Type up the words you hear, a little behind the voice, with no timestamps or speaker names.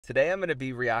Today I'm going to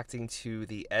be reacting to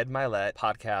the Ed Milet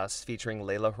podcast featuring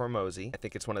Leila Hormozi. I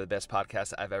think it's one of the best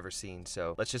podcasts I've ever seen,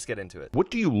 so let's just get into it. What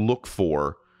do you look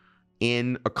for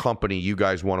in a company you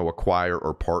guys want to acquire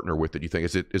or partner with that you think?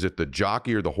 Is it the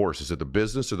jockey or the horse? Is it the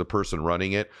business or the person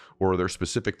running it? Or are there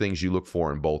specific things you look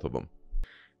for in both of them?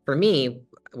 For me,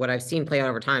 what I've seen play out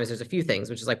over time is there's a few things,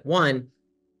 which is like, one,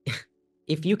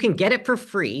 if you can get it for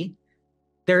free,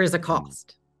 there is a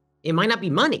cost. It might not be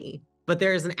money, but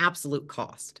there is an absolute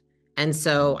cost. And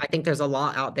so I think there's a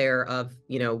lot out there of,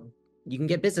 you can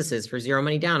get businesses for zero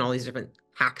money down, all these different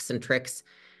hacks and tricks.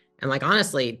 And like,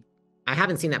 honestly, I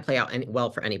haven't seen that play out well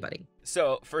for anybody.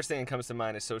 So first thing that comes to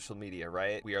mind is social media,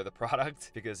 right? We are the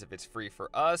product because if it's free for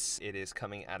us, it is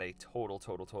coming at a total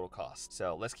cost.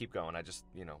 So let's keep going. I just,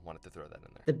 wanted to throw that in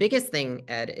there. The biggest thing,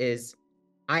 Ed, is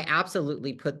I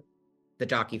absolutely put the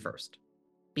jockey first,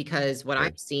 because what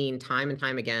I've seen time and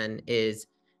time again is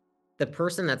the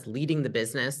person that's leading the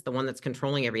business, the one that's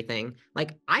controlling everything.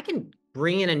 Like, I can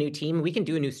bring in a new team, we can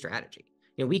do a new strategy.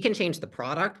 We can change the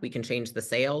product, we can change the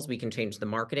sales, we can change the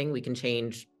marketing, we can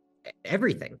change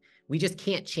everything. We just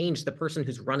can't change the person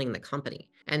who's running the company.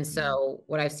 And so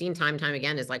what I've seen time and time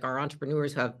again is like our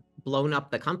entrepreneurs who have blown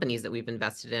up the companies that we've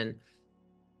invested in,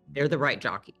 they're the right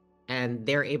jockey and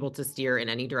they're able to steer in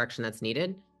any direction that's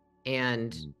needed.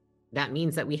 And that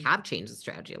means that we have changed the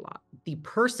strategy a lot. The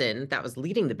person that was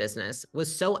leading the business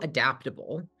was so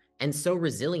adaptable and so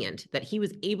resilient that he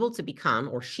was able to become,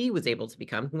 or she was able to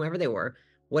become, whoever they were,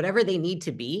 whatever they need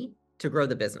to be to grow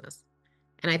the business.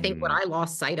 And I think what I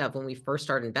lost sight of when we first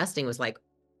started investing was like,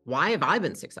 why have I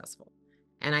been successful?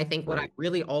 And I think what I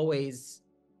really always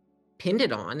pinned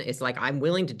it on is like, I'm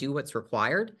willing to do what's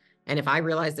required. And if I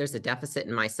realize there's a deficit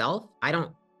in myself, I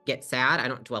don't get sad, I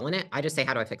don't dwell in it, I just say,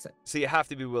 how do I fix it? So you have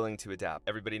to be willing to adapt.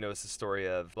 Everybody knows the story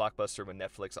of Blockbuster when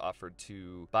Netflix offered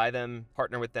to buy them,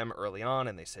 partner with them early on,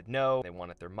 and they said no. They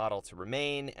wanted their model to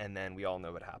remain, and then we all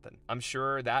know what happened. I'm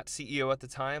sure that CEO at the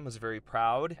time was very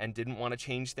proud and didn't want to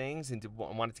change things and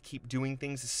wanted to keep doing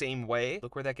things the same way.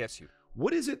 Look where that gets you.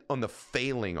 What is it on the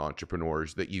failing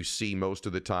entrepreneurs that you see most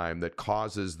of the time that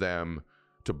causes them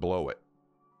to blow it?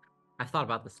 I've thought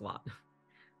about this a lot.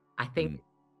 I think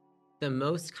the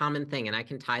most common thing, and I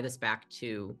can tie this back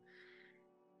to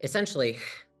essentially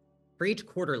for each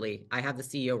quarterly, I have the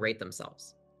CEO rate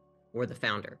themselves or the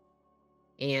founder.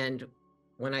 And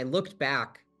when I looked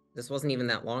back, this wasn't even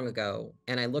that long ago,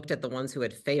 and I looked at the ones who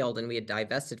had failed and we had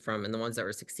divested from and the ones that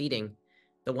were succeeding,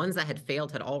 the ones that had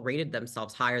failed had all rated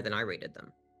themselves higher than I rated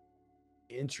them.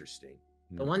 Interesting.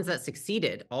 The ones that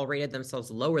succeeded all rated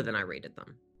themselves lower than I rated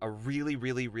them. A really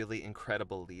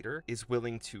incredible leader is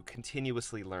willing to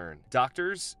continuously learn.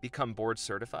 Doctors become board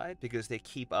certified because they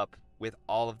keep up with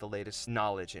all of the latest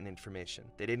knowledge and information.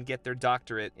 They didn't get their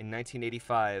doctorate in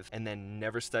 1985 and then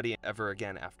never study ever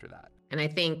again after that. And I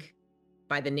think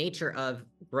by the nature of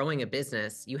growing a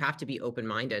business, you have to be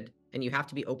open-minded and you have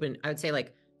to be open. I would say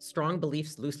like strong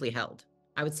beliefs loosely held.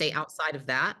 I would say outside of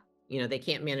that, they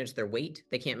can't manage their weight.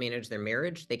 They can't manage their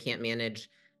marriage. They can't manage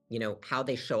how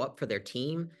they show up for their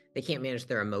team. They can't manage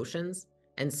their emotions.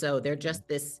 And so they're just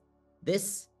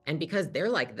this, and because they're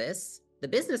like this, the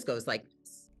business goes like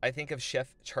this. I think of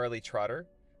Chef Charlie Trotter.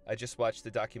 I just watched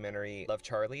the documentary Love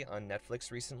Charlie on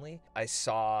Netflix recently. I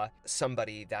saw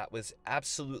somebody that was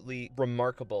absolutely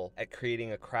remarkable at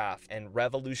creating a craft and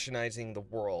revolutionizing the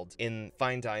world in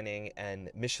fine dining and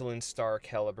Michelin star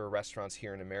caliber restaurants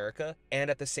here in America.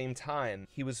 And at the same time,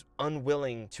 he was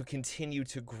unwilling to continue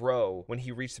to grow when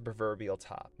he reached the proverbial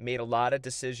top. Made a lot of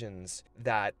decisions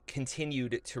that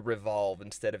continued to revolve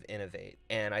instead of innovate.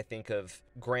 And I think of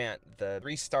Grant, the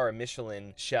 3-star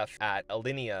Michelin chef at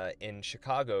Alinea in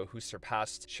Chicago, who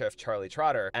surpassed Chef Charlie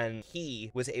Trotter, and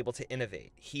he was able to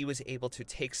innovate. He was able to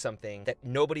take something that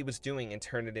nobody was doing and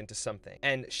turn it into something.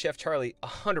 And Chef Charlie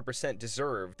 100%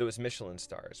 deserved those Michelin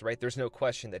stars, right? There's no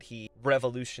question that he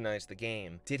revolutionized the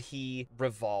game. Did he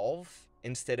revolve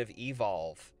instead of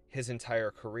evolve his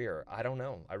entire career? I don't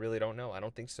know. I really don't know. I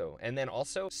don't think so. And then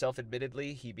also,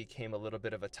 self-admittedly, he became a little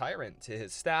bit of a tyrant to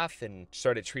his staff and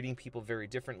started treating people very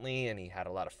differently, and he had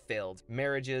a lot of failed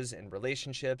marriages and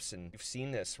relationships, and you've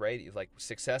seen this, right? Like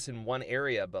success in one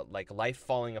area, but like life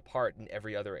falling apart in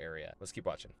every other area. Let's keep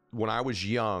watching. When I was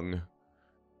young,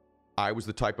 I was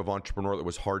the type of entrepreneur that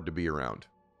was hard to be around.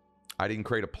 I didn't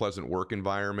create a pleasant work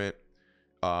environment.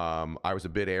 I was a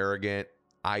bit arrogant.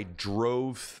 I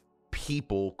drove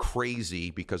people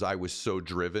crazy because I was so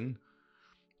driven,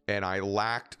 and I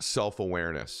lacked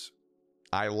self-awareness.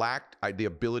 I lacked the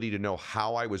ability to know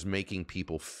how I was making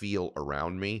people feel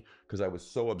around me because I was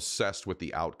so obsessed with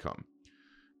the outcome.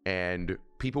 And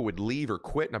people would leave or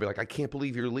quit, and I'd be like, I can't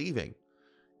believe you're leaving.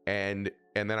 And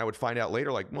then I would find out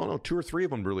later, like, well, no, 2 or 3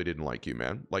 of them really didn't like you,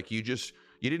 man. Like, you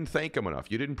didn't thank them enough.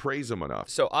 You didn't praise them enough.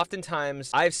 So oftentimes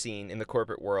I've seen in the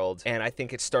corporate world, and I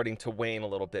think it's starting to wane a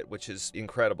little bit, which is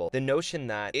incredible, the notion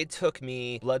that it took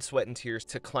me blood, sweat, and tears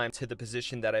to climb to the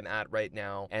position that I'm at right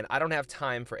now, and I don't have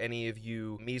time for any of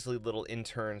you measly little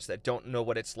interns that don't know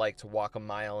what it's like to walk a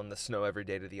mile in the snow every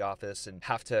day to the office and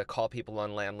have to call people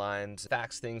on landlines,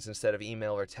 fax things instead of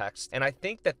email or text. And I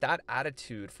think that that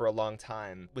attitude for a long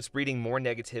time was breeding more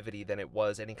negativity than it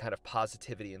was any kind of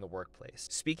positivity in the workplace.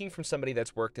 Speaking from somebody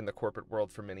that's worked in the corporate world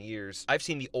for many years, I've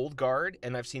seen the old guard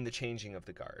and I've seen the changing of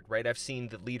the guard, right? I've seen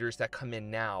the leaders that come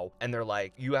in now and they're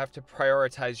like, you have to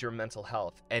prioritize your mental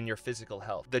health and your physical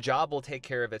health. The job will take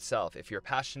care of itself. If you're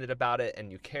passionate about it and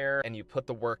you care and you put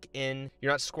the work in,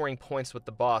 you're not scoring points with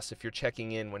the boss if you're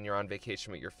checking in when you're on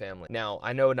vacation with your family. Now,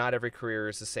 I know not every career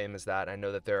is the same as that. I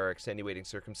know that there are extenuating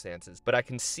circumstances, but I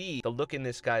can see the look in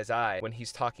this guy's eye when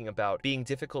he's talking about being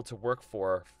difficult to work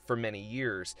for many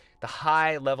years, the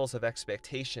high levels of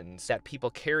expectations that people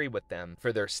carry with them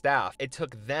for their staff. It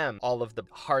took them all of the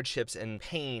hardships and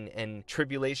pain and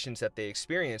tribulations that they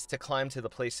experienced to climb to the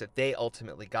place that they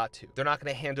ultimately got to. They're not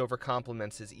going to hand over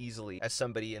compliments as easily as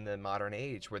somebody in the modern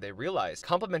age, where they realize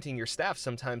complimenting your staff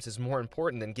sometimes is more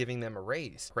important than giving them a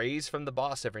raise. Praise from the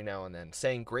boss every now and then,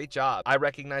 saying, great job, I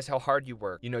recognize how hard you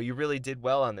work, you really did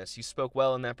well on this, you spoke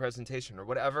well in that presentation, or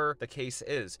whatever the case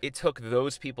is. It took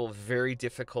those people very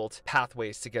difficult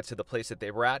pathways to get to the place that they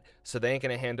were at, so they ain't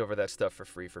gonna hand over that stuff for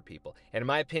free for people. And in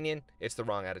my opinion, it's the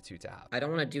wrong attitude to have. I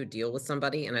don't want to do a deal with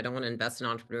somebody, and I don't want to invest in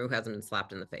an entrepreneur who hasn't been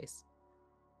slapped in the face.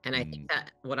 And I think that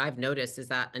what I've noticed is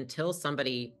that until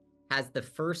somebody has the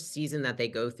first season that they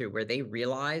go through where they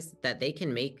realize that they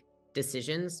can make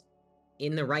decisions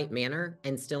in the right manner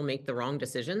and still make the wrong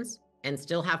decisions and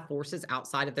still have forces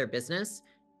outside of their business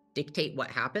dictate what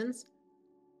happens,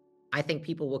 I think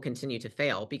people will continue to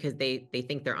fail because they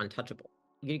think they're untouchable.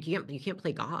 You can't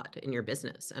play God in your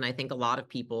business. And I think a lot of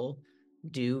people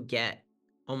do get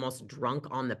almost drunk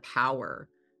on the power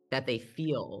that they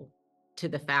feel to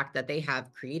the fact that they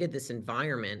have created this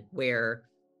environment where,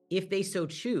 if they so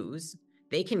choose,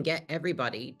 they can get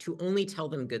everybody to only tell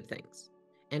them good things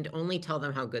and only tell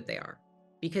them how good they are,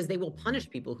 because they will punish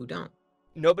people who don't.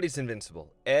 Nobody's invincible.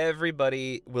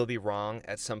 Everybody will be wrong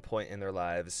at some point in their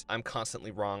lives. I'm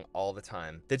constantly wrong all the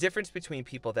time. The difference between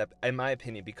people that, in my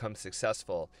opinion, become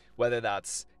successful, whether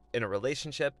that's in a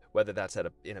relationship, whether that's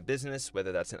in a business,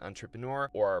 whether that's an entrepreneur,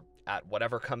 or at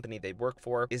whatever company they work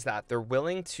for, is that they're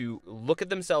willing to look at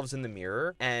themselves in the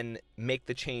mirror and make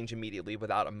the change immediately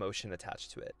without emotion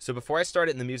attached to it. So before I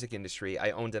started in the music industry,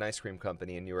 I owned an ice cream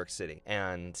company in New York City,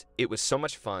 and it was so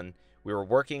much fun. We were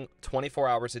working 24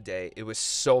 hours a day. It was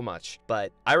so much.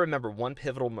 But I remember one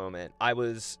pivotal moment. I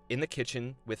was in the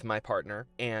kitchen with my partner,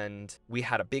 and we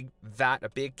had a big vat, a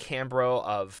big Cambro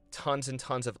of tons and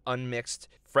tons of unmixed,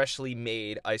 freshly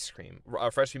made ice cream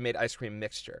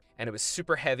mixture. And it was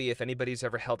super heavy. If anybody's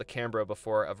ever held a Cambro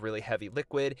before of really heavy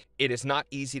liquid, it is not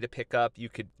easy to pick up. You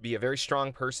could be a very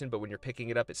strong person, but when you're picking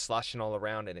it up, it's sloshing all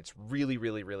around, and it's really,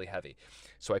 really, really heavy.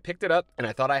 So I picked it up, and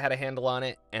I thought I had a handle on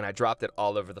it, and I dropped it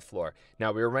all over the floor.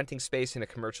 Now, we were renting space in a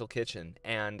commercial kitchen,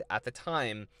 and at the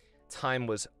time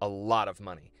was a lot of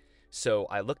money. So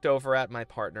I looked over at my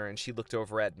partner, and she looked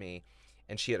over at me,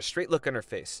 and she had a straight look on her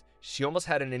face. She almost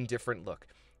had an indifferent look.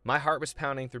 My heart was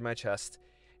pounding through my chest,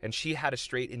 and she had a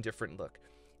straight indifferent look.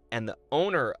 And the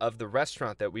owner of the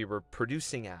restaurant that we were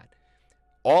producing at,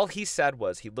 all he said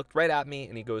was, he looked right at me,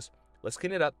 and he goes, "Let's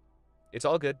clean it up. It's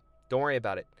all good. Don't worry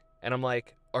about it." And I'm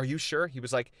like, "Are you sure?" He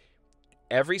was like,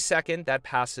 "Every second that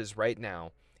passes right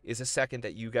now is a second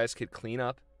that you guys could clean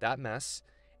up that mess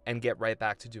and get right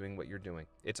back to doing what you're doing.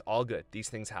 It's all good. These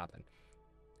things happen."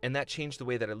 And that changed the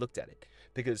way that I looked at it,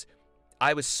 because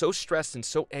I was so stressed and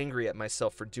so angry at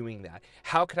myself for doing that.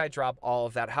 How could I drop all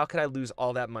of that? How could I lose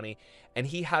all that money? And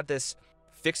he had this,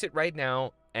 fix it right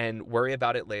now and worry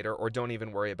about it later, or don't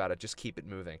even worry about it, just keep it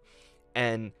moving.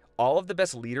 And all of the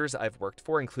best leaders I've worked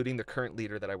for, including the current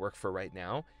leader that I work for right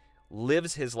now,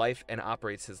 lives his life and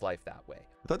operates his life that way.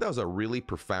 I thought that was a really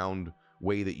profound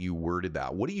way that you worded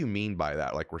that. What do you mean by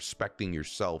that? Like respecting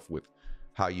yourself with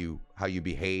how you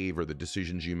behave, or the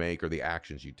decisions you make, or the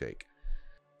actions you take?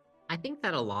 I think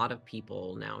that a lot of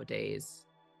people nowadays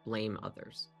blame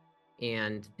others,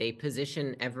 and they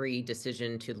position every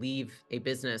decision to leave a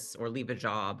business or leave a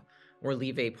job or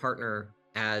leave a partner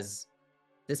as,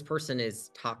 this person is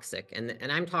toxic. And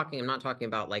I'm not talking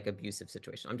about like abusive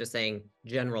situation. I'm just saying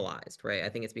generalized, right? I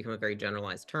think it's become a very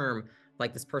generalized term,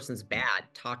 like this person's bad,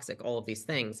 toxic, all of these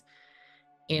things.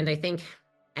 And I think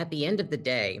at the end of the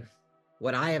day,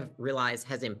 what I have realized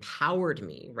has empowered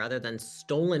me rather than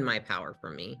stolen my power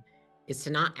from me is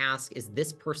to not ask, is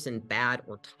this person bad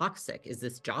or toxic? Is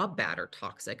this job bad or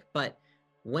toxic? But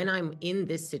when I'm in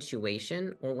this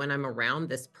situation or when I'm around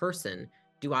this person,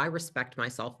 do I respect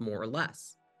myself more or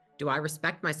less? Do I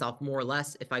respect myself more or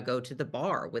less if I go to the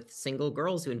bar with single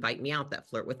girls who invite me out that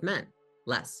flirt with men?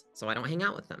 Less, so I don't hang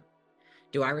out with them.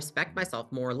 Do I respect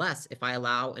myself more or less if I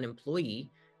allow an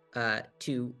employee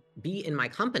to be in my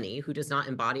company who does not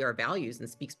embody our values and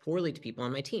speaks poorly to people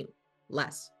on my team?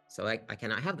 Less, so I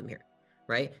cannot have them here,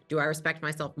 right? Do I respect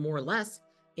myself more or less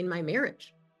in my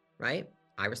marriage, right?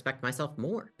 I respect myself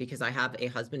more because I have a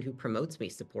husband who promotes me,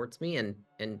 supports me, and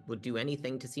would do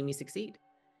anything to see me succeed.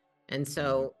 And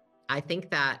so I think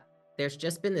that there's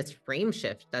just been this frame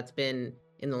shift that's been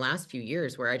in the last few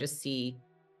years where I just see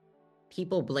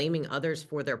people blaming others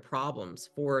for their problems,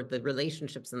 for the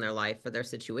relationships in their life, for their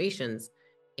situations.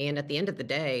 And at the end of the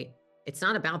day, it's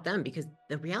not about them, because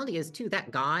the reality is too,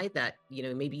 that guy that, you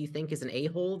know, maybe you think is an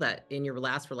a-hole that in your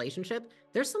last relationship,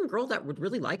 there's some girl that would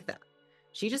really like that.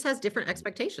 She just has different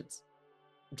expectations,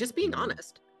 just being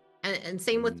honest. And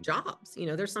same with jobs. You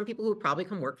know, there's some people who would probably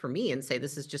come work for me and say,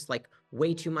 this is just like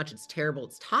way too much. It's terrible.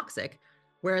 It's toxic.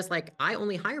 Whereas like, I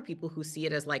only hire people who see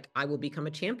it as like, I will become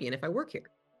a champion if I work here.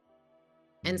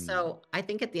 And so I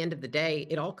think at the end of the day,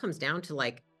 it all comes down to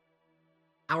like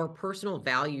our personal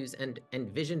values and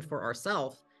vision for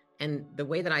ourselves. And the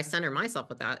way that I center myself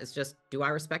with that is just, do I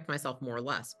respect myself more or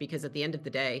less? Because at the end of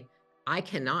the day, I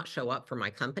cannot show up for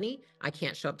my company. I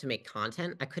can't show up to make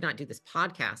content. I could not do this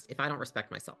podcast if I don't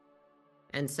respect myself.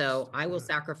 And so I will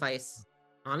sacrifice,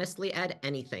 honestly, Ed,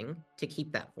 anything to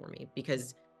keep that for me.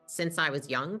 Because since I was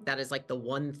young, that is like the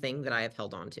one thing that I have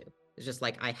held on to. It's just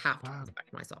like, I have to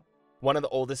respect myself. One of the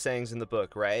oldest sayings in the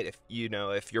book, right?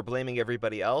 If you're blaming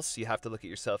everybody else, you have to look at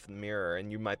yourself in the mirror,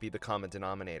 and you might be the common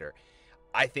denominator.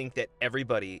 I think that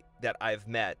everybody that I've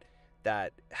met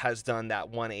that has done that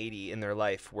 180 in their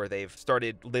life where they've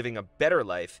started living a better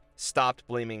life, stopped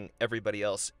blaming everybody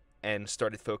else and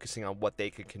started focusing on what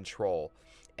they could control.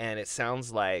 And it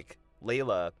sounds like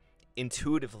Leila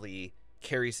intuitively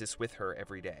carries this with her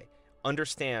every day,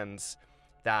 understands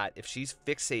that if she's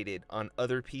fixated on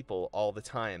other people all the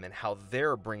time and how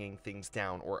they're bringing things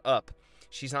down or up,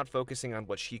 she's not focusing on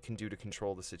what she can do to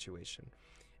control the situation.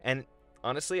 And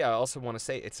honestly, I also want to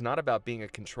say it's not about being a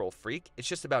control freak. It's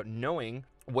just about knowing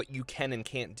what you can and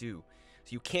can't do.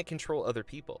 So you can't control other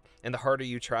people. And the harder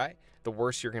you try, the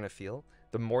worse you're going to feel.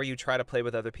 The more you try to play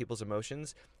with other people's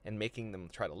emotions and making them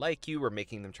try to like you, or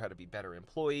making them try to be better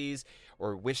employees,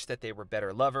 or wish that they were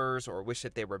better lovers, or wish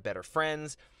that they were better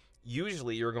friends,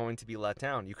 usually you're going to be let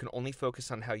down. You can only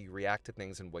focus on how you react to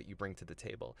things and what you bring to the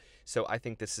table. So I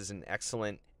think this is an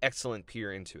excellent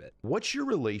peer into it. What's your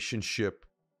relationship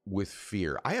with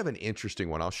fear? I have an interesting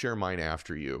one. I'll share mine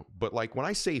after you. But like when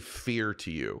I say fear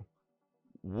to you,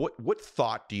 what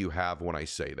thought do you have when I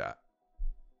say that?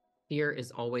 Fear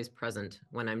is always present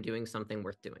when I'm doing something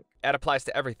worth doing. That applies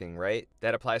to everything, right?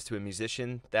 That applies to a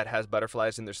musician that has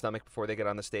butterflies in their stomach before they get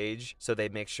on the stage. So they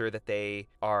make sure that they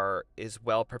are as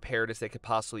well prepared as they could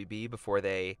possibly be before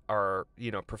they are,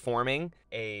 performing.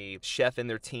 A chef in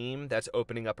their team that's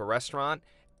opening up a restaurant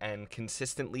and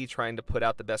consistently trying to put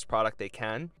out the best product they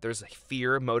can. There's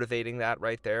fear motivating that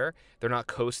right there. They're not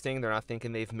coasting. They're not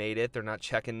thinking they've made it. They're not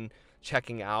checking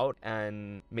out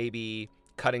and maybe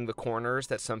cutting the corners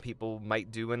that some people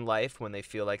might do in life when they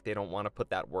feel like they don't want to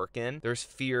put that work in. There's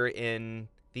fear in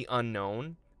the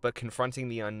unknown, but confronting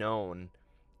the unknown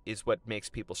is what makes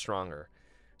people stronger.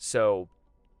 So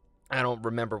I don't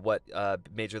remember what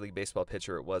Major League Baseball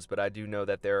pitcher it was, but I do know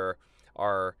that there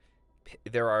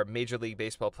are Major League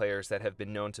Baseball players that have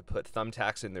been known to put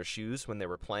thumbtacks in their shoes when they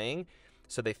were playing,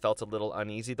 so they felt a little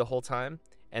uneasy the whole time,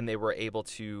 and they were able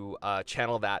to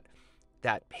channel that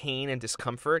pain and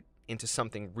discomfort into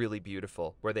something really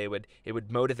beautiful, where it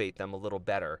would motivate them a little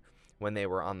better when they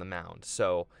were on the mound.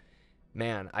 So,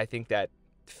 man, I think that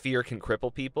fear can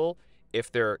cripple people if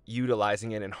they're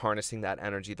utilizing it and harnessing that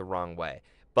energy the wrong way.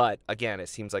 But again, it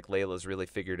seems like Leila's really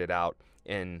figured it out,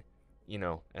 and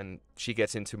she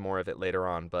gets into more of it later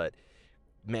on. But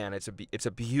man, it's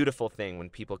a beautiful thing when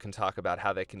people can talk about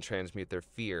how they can transmute their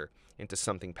fear into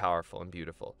something powerful and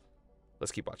beautiful.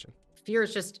 Let's keep watching. Fear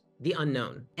is just the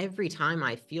unknown. Every time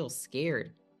I feel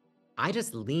scared, I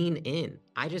just lean in.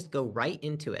 I just go right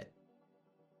into it.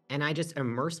 And I just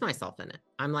immerse myself in it.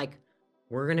 I'm like,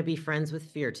 we're going to be friends with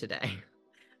fear today.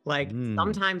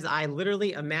 Sometimes I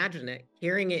literally imagine it,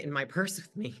 carrying it in my purse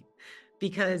with me.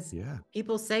 Because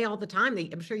people say all the time,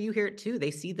 I'm sure you hear it too,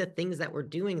 they see the things that we're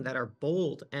doing that are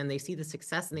bold, and they see the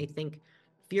success and they think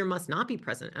fear must not be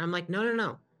present. And I'm like,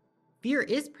 no. fear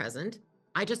is present.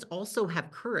 I just also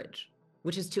have courage,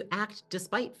 which is to act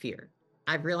despite fear.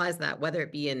 I've realized that whether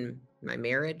it be in my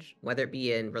marriage, whether it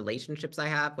be in relationships I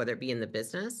have, whether it be in the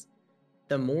business,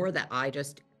 the more that I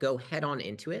just go head on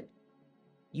into it,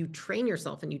 you train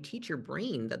yourself and you teach your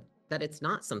brain that it's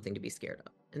not something to be scared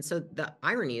of. And so the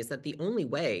irony is that the only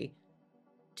way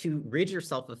to rid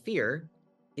yourself of fear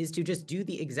is to just do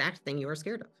the exact thing you are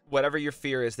scared of. Whatever your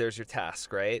fear is, there's your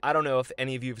task, right? I don't know if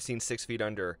any of you have seen 6 Feet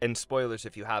Under, and spoilers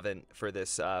if you haven't for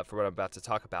this, for what I'm about to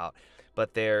talk about,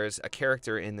 but there's a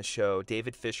character in the show,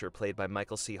 David Fisher, played by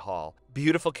Michael C. Hall.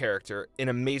 Beautiful character, an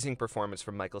amazing performance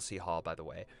from Michael C. Hall, by the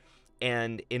way.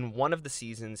 And in one of the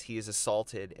seasons, he is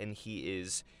assaulted, and he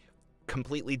is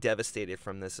completely devastated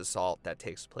from this assault that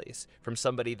takes place from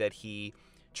somebody that he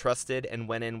trusted and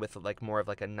went in with like more of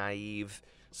like a naive,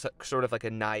 sort of like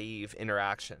a naive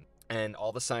interaction. And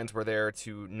all the signs were there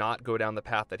to not go down the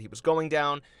path that he was going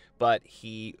down, but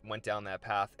he went down that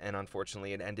path, and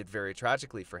unfortunately it ended very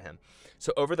tragically for him.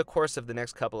 So over the course of the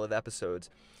next couple of episodes,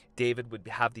 David would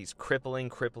have these crippling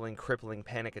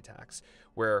panic attacks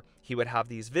where he would have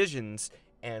these visions.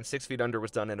 And 6 Feet Under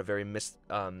was done in a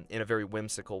very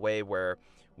whimsical way, where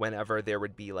whenever there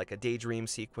would be like a daydream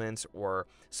sequence or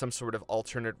some sort of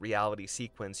alternate reality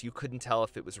sequence, you couldn't tell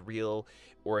if it was real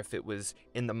or if it was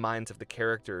in the minds of the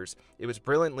characters. It was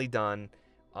brilliantly done.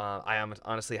 I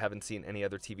honestly haven't seen any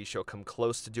other TV show come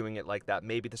close to doing it like that.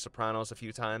 Maybe The Sopranos a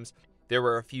few times. There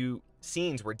were a few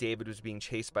scenes where David was being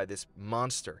chased by this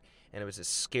monster, and it was a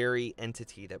scary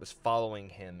entity that was following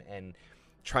him and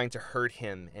trying to hurt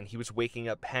him, and he was waking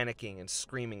up panicking and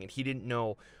screaming, and he didn't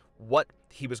know what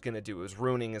he was going to do. It was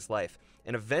ruining his life.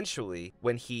 And eventually,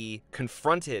 when he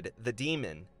confronted the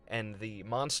demon and the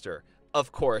monster,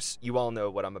 of course, you all know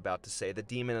what I'm about to say. The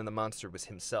demon and the monster was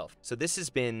himself. So this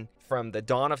has been from the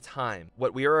dawn of time.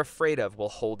 What we are afraid of will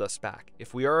hold us back.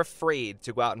 If we are afraid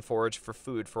to go out and forage for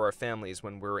food for our families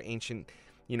when we were ancient,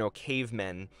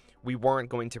 cavemen, we weren't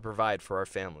going to provide for our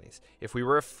families. If we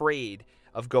were afraid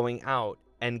of going out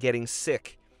and getting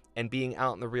sick and being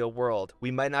out in the real world,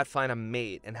 we might not find a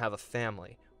mate and have a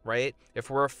family, right? If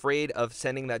we're afraid of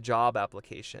sending that job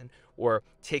application or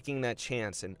taking that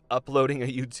chance and uploading a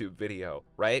YouTube video,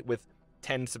 right, with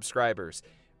 10 subscribers,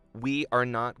 we are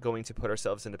not going to put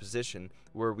ourselves in a position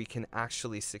where we can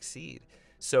actually succeed.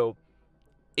 So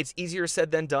it's easier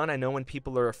said than done. I know when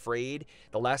people are afraid,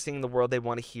 the last thing in the world they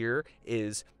want to hear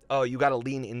is, oh, you got to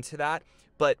lean into that.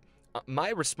 But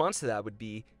my response to that would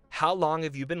be, how long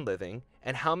have you been living,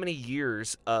 and how many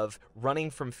years of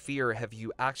running from fear have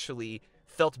you actually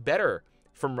felt better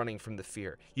from running from the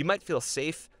fear? You might feel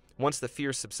safe once the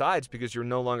fear subsides because you're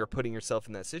no longer putting yourself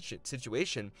in that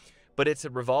situation, but it's a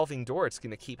revolving door. It's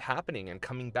going to keep happening and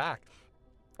coming back.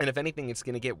 And if anything, it's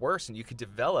going to get worse, and you could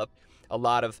develop a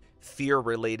lot of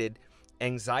fear-related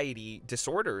anxiety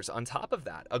disorders on top of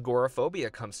that. Agoraphobia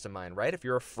comes to mind, right? If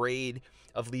you're afraid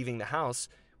of leaving the house,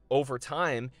 over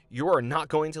time, you're not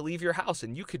going to leave your house,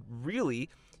 and you could really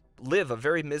live a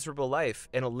very miserable life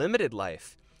and a limited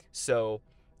life. So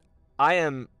I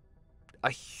am a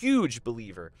huge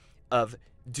believer of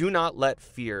do not let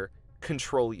fear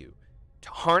control you. To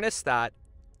harness that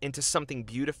into something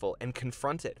beautiful and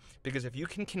confront it. Because if you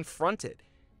can confront it,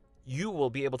 you will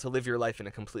be able to live your life in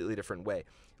a completely different way.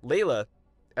 Leila,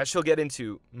 as she'll get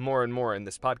into more and more in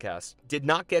this podcast, did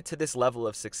not get to this level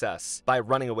of success by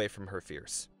running away from her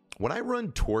fears. When I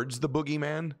run towards the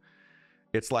boogeyman,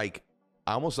 it's like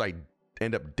I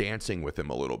end up dancing with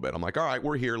him a little bit. I'm like, all right,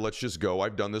 we're here. Let's just go.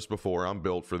 I've done this before. I'm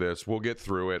built for this. We'll get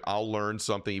through it. I'll learn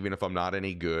something even if I'm not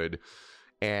any good.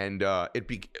 And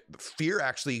fear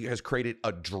actually has created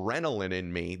adrenaline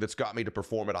in me that's got me to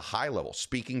perform at a high level.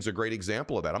 Speaking's a great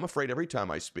example of that. I'm afraid every time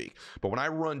I speak. But when I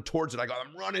run towards it,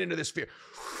 I'm running into this fear.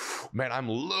 Man, I'm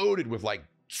loaded with like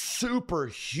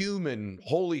superhuman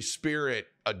Holy Spirit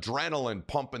adrenaline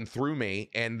pumping through me,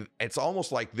 and it's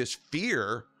almost like this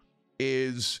fear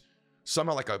is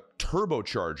somehow like a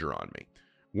turbocharger on me.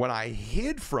 When I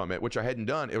hid from it, which I hadn't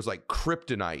done, it was like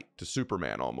kryptonite to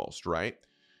Superman almost, right?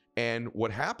 And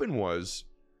what happened was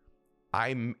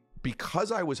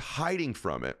because I was hiding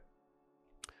from it,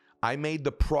 I made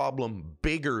the problem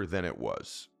bigger than it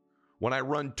was. When I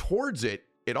run towards it,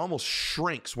 it almost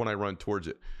shrinks when I run towards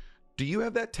it. Do you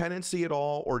have that tendency at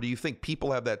all, or do you think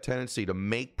people have that tendency to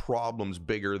make problems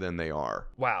bigger than they are?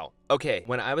 Wow. Okay,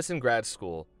 when I was in grad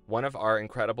school, one of our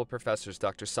incredible professors,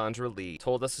 Dr. Sandra Lee,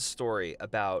 told us a story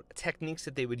about techniques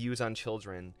that they would use on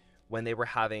children when they were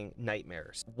having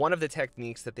nightmares. One of the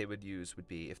techniques that they would use would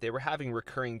be if they were having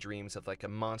recurring dreams of like a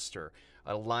monster,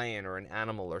 a lion or an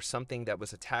animal or something that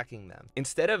was attacking them.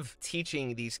 Instead of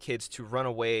teaching these kids to run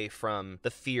away from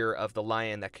the fear of the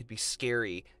lion that could be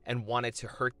scary and wanted to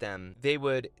hurt them, they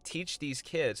would teach these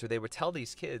kids, or they would tell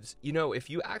these kids, you know, if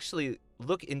you actually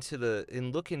look into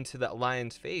that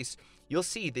lion's face, you'll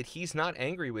see that he's not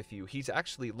angry with you. He's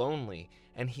actually lonely,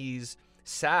 and he's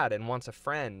sad and wants a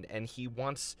friend, and he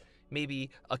wants maybe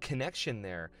a connection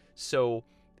there. So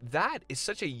that is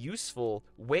such a useful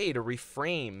way to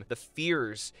reframe the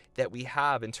fears that we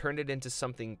have and turn it into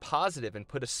something positive and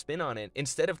put a spin on it,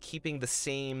 instead of keeping the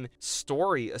same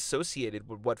story associated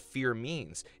with what fear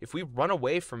means. If we run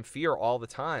away from fear all the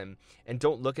time and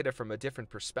don't look at it from a different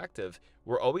perspective,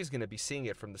 we're always going to be seeing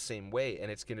it from the same way, and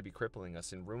it's going to be crippling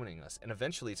us and ruining us, and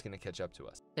eventually it's going to catch up to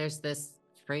us. There's this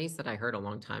phrase that I heard a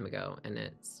long time ago, and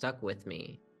it stuck with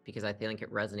me because I think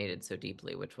it resonated so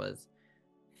deeply, which was,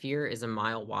 fear is a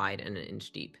mile wide and an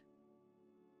inch deep.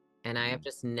 And I have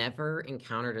just never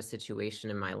encountered a situation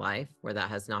in my life where that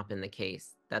has not been the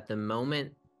case. That the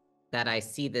moment that I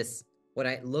see this, what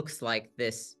it looks like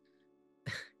this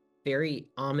very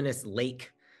ominous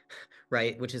lake,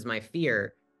 right, which is my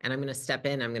fear, and I'm going to step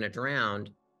in, I'm going to drown.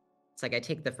 It's like I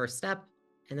take the first step,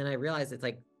 and then I realize it's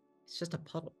like, it's just a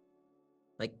puddle.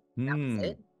 Like, that's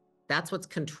it. That's what's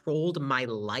controlled my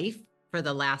life for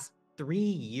the last 3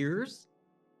 years.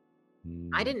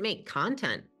 I didn't make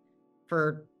content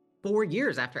for 4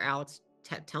 years after Alex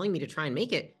telling me to try and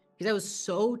make it, because I was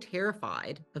so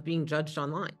terrified of being judged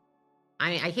online.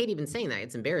 I hate even saying that.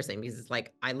 It's embarrassing, because it's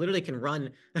like, I literally can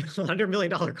run a $100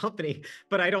 million company,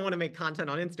 but I don't want to make content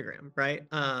on Instagram, right?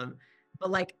 But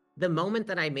like, the moment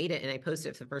that I made it and I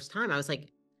posted it for the first time, I was like,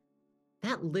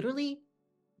 that literally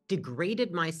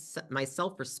degraded my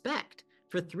self-respect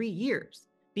for 3 years.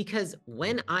 Because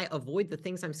when I avoid the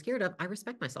things I'm scared of, I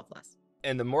respect myself less.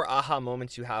 And the more aha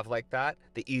moments you have like that,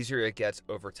 the easier it gets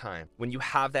over time. When you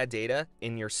have that data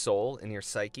in your soul, in your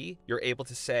psyche, you're able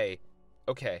to say,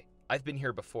 okay, I've been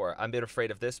here before. I've been afraid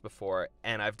of this before,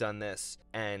 and I've done this,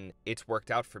 and it's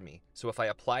worked out for me. So if I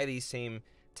apply these same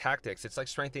tactics, it's like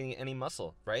strengthening any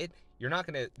muscle, right? You're not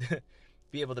going to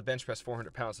be able to bench press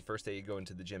 400 pounds the first day you go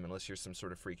into the gym unless you're some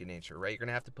sort of freak of nature, right? You're going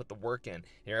to have to put the work in.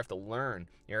 You're going to have to learn.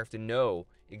 You're going to have to know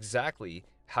exactly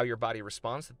how your body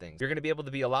responds to things. You're going to be able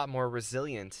to be a lot more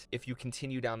resilient if you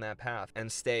continue down that path and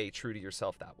stay true to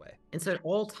yourself that way. And so it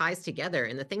all ties together.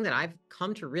 And the thing that I've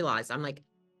come to realize, I'm like,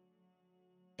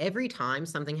 every time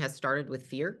something has started with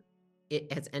fear,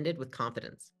 it has ended with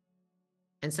confidence.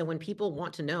 And so when people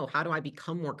want to know, how do I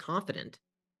become more confident?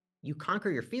 You conquer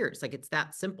your fears. Like, it's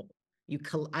that simple.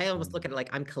 I almost look at it like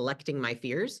I'm collecting my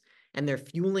fears, and they're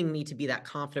fueling me to be that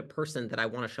confident person that I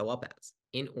want to show up as.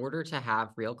 In order to have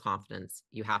real confidence,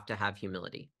 you have to have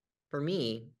humility. For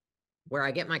me, where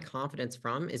I get my confidence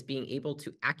from is being able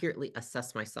to accurately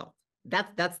assess myself.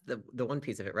 That's the one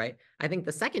piece of it, right? I think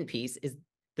the second piece is,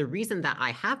 the reason that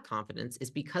I have confidence is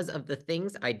because of the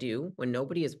things I do when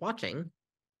nobody is watching,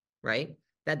 right?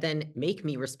 That then make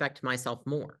me respect myself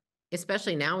more,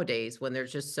 especially nowadays when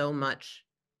there's just so much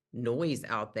noise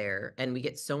out there and we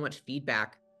get so much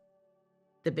feedback.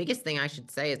 The biggest thing I should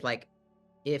say is, like,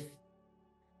 if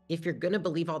you're going to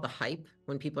believe all the hype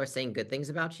when people are saying good things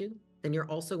about you, then you're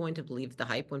also going to believe the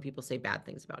hype when people say bad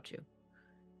things about you.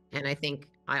 And I think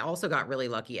I also got really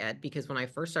lucky, Ed, because when I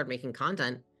first started making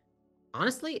content,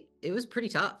 honestly, it was pretty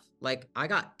tough. Like, I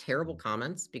got terrible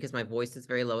comments because my voice is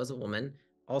very low as a woman,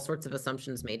 all sorts of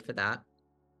assumptions made for that.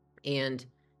 And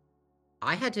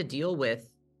I had to deal with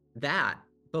that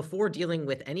before dealing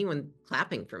with anyone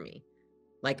clapping for me.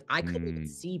 Like, I couldn't even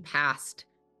see past,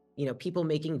 people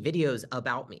making videos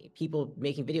about me, people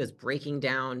making videos breaking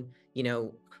down,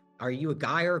 are you a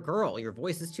guy or a girl? Your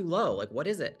voice is too low. Like, what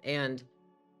is it? And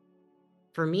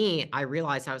for me, I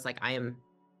realized, I was like, I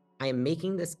am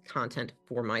making this content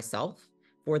for myself,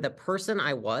 for the person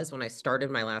I was when I started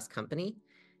my last company,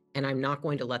 and I'm not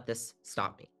going to let this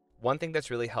stop me. One thing that's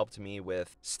really helped me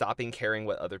with stopping caring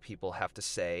what other people have to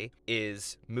say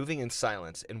is moving in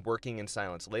silence and working in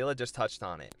silence. Leila just touched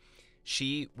on it.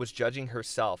 She was judging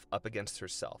herself up against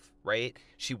herself, right?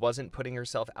 She wasn't putting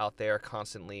herself out there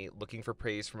constantly looking for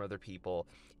praise from other people.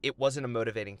 It wasn't a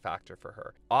motivating factor for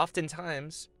her.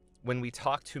 Oftentimes, when we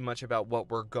talk too much about what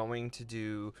we're going to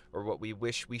do or what we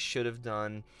wish we should have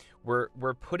done, we're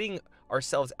putting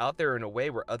ourselves out there in a way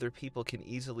where other people can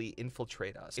easily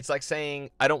infiltrate us. It's like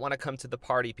saying, I don't want to come to the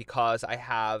party because I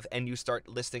have, and you start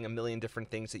listing a million different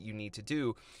things that you need to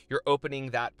do. You're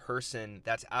opening that person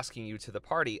that's asking you to the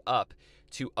party up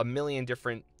to a million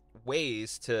different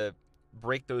ways to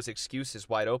break those excuses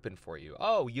wide open for you.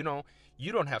 Oh, you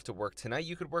don't have to work tonight.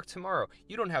 You could work tomorrow.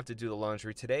 You don't have to do the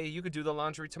laundry today. You could do the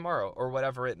laundry tomorrow, or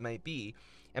whatever it might be.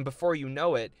 And before you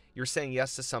know it, you're saying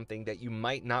yes to something that you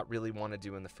might not really want to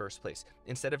do in the first place,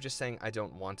 instead of just saying, I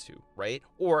don't want to, right?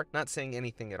 Or not saying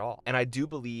anything at all. And I do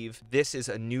believe this is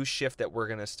a new shift that we're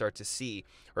going to start to see,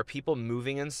 or people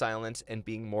moving in silence and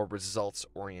being more results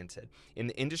oriented. In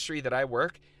the industry that I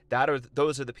work,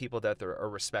 those are the people that are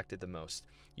respected the most.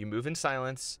 You move in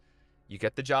silence, you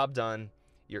get the job done,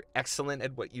 you're excellent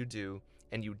at what you do,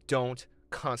 and you don't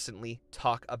constantly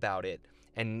talk about it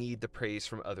and need the praise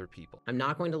from other people. I'm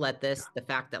not going to let the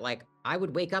fact that like I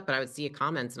would wake up and I would see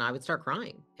comments and I would start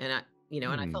crying. And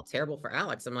and I felt terrible for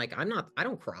Alex. I'm like, I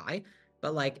don't cry,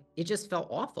 but like, it just felt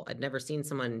awful. I'd never seen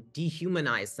someone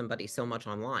dehumanize somebody so much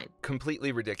online.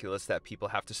 Completely ridiculous that people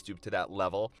have to stoop to that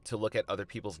level to look at other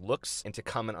people's looks and to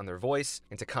comment on their voice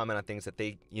and to comment on things that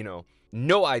they,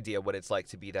 no idea what it's like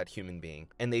to be that human being.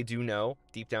 And they do know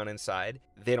deep down inside,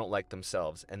 they don't like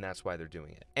themselves, and that's why they're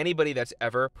doing it. Anybody that's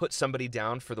ever put somebody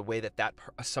down for the way that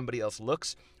somebody else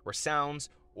looks or sounds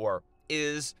or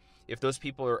is, if those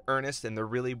people are earnest and they're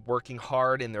really working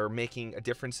hard and they're making a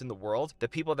difference in the world, the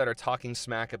people that are talking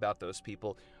smack about those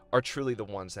people are truly the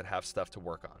ones that have stuff to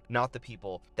work on, not the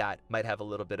people that might have a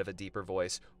little bit of a deeper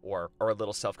voice or are a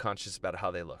little self-conscious about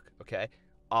how they look, okay?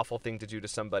 Awful thing to do to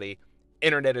somebody.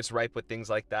 Internet is ripe with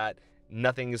things like that.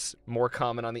 Nothing's more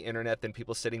common on the internet than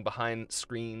people sitting behind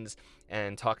screens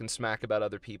and talking smack about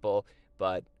other people,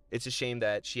 but it's a shame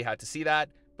that she had to see that,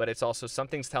 but it's also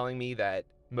something's telling me that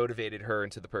motivated her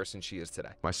into the person she is today.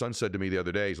 My son said to me the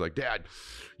other day, he's like, Dad,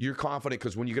 you're confident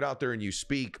because when you get out there and you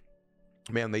speak,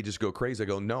 man, they just go crazy. I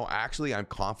go, no, actually, I'm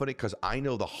confident because I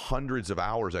know the hundreds of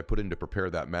hours I put in to prepare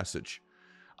that message.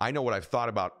 I know what I've thought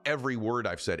about every word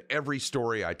I've said, every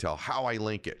story I tell, how I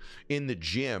link it. In the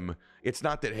gym, it's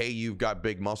not that, hey, you've got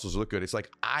big muscles, look good. It's like,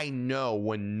 I know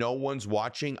when no one's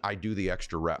watching, I do the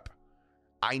extra rep.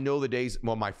 I know the days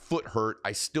when my foot hurt,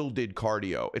 I still did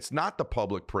cardio. It's not the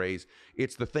public praise.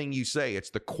 It's the thing you say.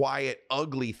 It's the quiet,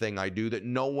 ugly thing I do that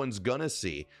no one's gonna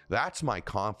see. That's my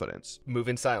confidence. Move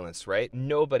in silence, right?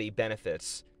 Nobody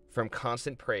benefits from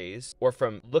constant praise or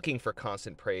from looking for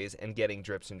constant praise and getting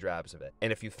drips and drabs of it.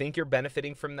 And if you think you're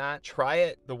benefiting from that, try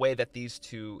it the way that these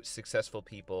two successful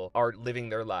people are living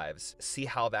their lives. See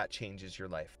how that changes your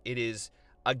life. It is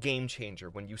a game changer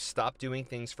when you stop doing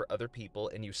things for other people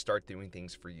and you start doing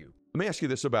things for you. Let me ask you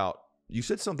this you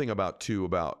said something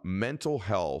about mental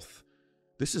health.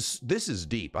 This is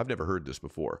deep. I've never heard this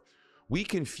before. We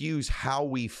confuse how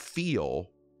we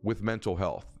feel with mental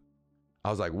health.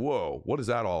 I was like, whoa, what is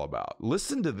that all about?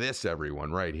 Listen to this,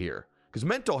 everyone, right here. Because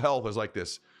mental health is like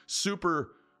this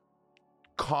super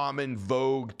common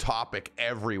vogue topic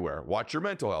everywhere. Watch your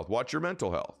mental health. Watch your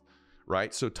mental health.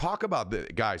 Right? So talk about this.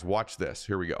 Guys, watch this.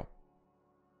 Here we go.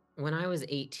 When I was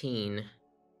 18,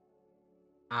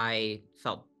 I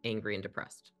felt angry and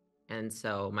depressed. And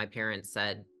so my parents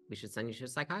said, we should send you to a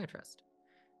psychiatrist.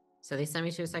 So they sent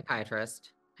me to a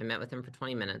psychiatrist. I met with him for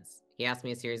 20 minutes. He asked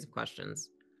me a series of questions.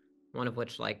 One of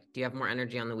which, like, do you have more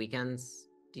energy on the weekends?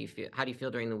 How do you feel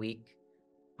during the week?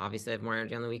 Obviously, I have more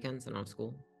energy on the weekends than on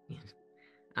school.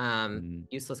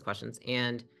 Useless questions.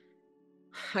 And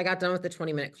I got done with the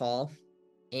 20-minute call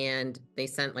and they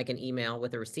sent like an email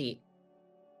with a receipt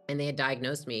and they had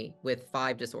diagnosed me with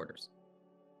 5 disorders.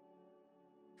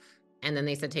 And then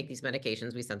they said, take these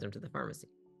medications. We sent them to the pharmacy.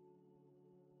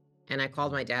 And I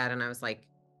called my dad and I was like,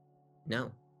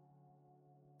 no,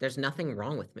 there's nothing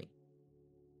wrong with me.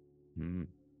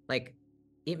 Like,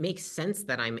 it makes sense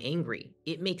that I'm angry.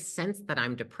 It makes sense that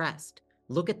I'm depressed.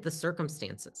 Look at the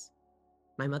circumstances.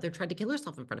 My mother tried to kill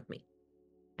herself in front of me.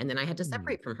 And then I had to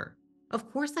separate from her.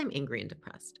 Of course I'm angry and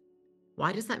depressed.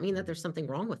 Why does that mean that there's something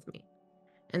wrong with me?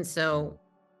 And so,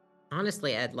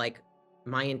 honestly, Ed, like,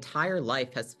 my entire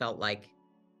life has felt like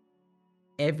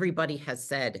everybody has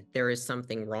said there is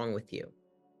something wrong with you,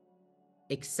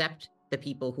 except the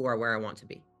people who are where I want to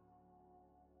be.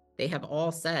 They have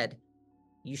all said,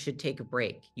 you should take a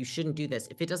break. You shouldn't do this.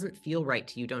 If it doesn't feel right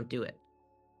to you, don't do it.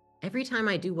 Every time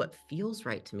I do what feels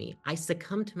right to me, I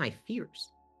succumb to my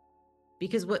fears.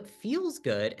 Because what feels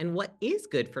good and what is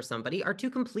good for somebody are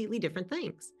two completely different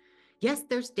things. Yes,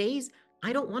 there's days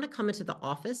I don't want to come into the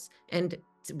office and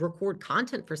record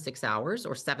content for 6 hours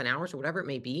or 7 hours or whatever it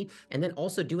may be, and then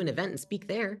also do an event and speak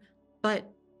there.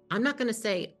 But I'm not going to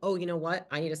say, oh, you know what?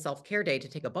 I need a self-care day to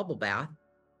take a bubble bath.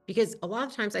 Because a lot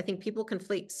of times I think people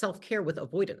conflate self-care with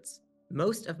avoidance.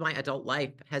 Most of my adult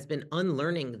life has been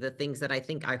unlearning the things that I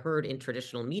think I heard in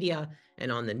traditional media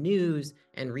and on the news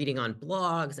and reading on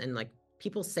blogs, and like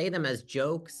people say them as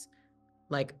jokes.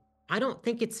 Like, I don't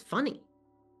think it's funny.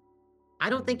 I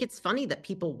don't think it's funny that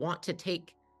people want to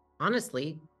take,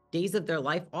 honestly, days of their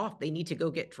life off. They need to go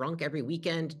get drunk every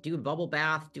weekend, do a bubble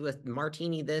bath, do a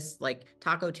martini, this, like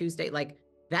Taco Tuesday. Like,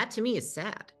 that to me is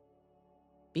sad,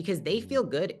 because they feel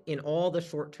good in all the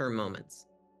short-term moments.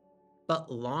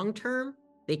 But long-term,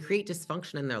 they create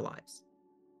dysfunction in their lives.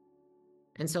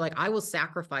 And so, like, I will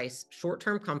sacrifice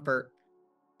short-term comfort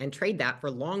and trade that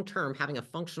for long-term having a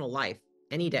functional life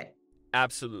any day.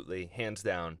 Absolutely, hands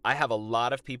down. I have a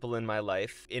lot of people in my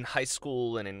life, in high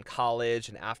school and in college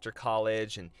and after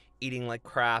college, and eating like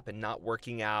crap and not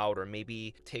working out, or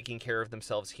maybe taking care of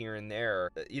themselves here and there.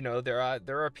 You know, there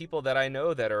are people that I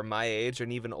know that are my age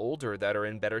and even older that are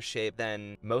in better shape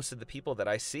than most of the people that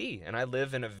I see. And I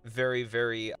live in a very,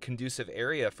 very conducive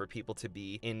area for people to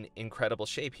be in incredible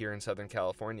shape here in Southern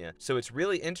California. So it's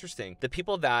really interesting. The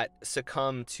people that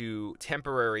succumb to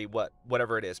temporary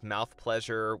whatever it is, mouth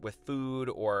pleasure with food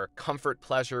or comfort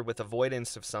pleasure with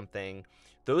avoidance of something,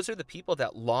 those are the people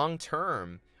that long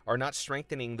term are not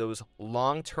strengthening those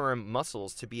long-term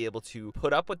muscles to be able to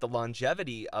put up with the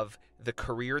longevity of the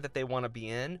career that they want to be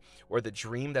in or the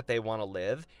dream that they want to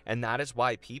live. And that is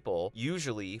why people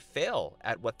usually fail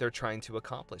at what they're trying to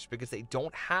accomplish, because they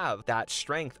don't have that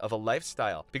strength of a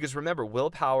lifestyle. Because remember,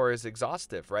 willpower is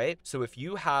exhaustive, right? So if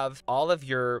you have all of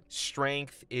your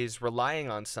strength is relying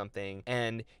on something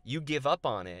and you give up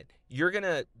on it,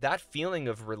 that feeling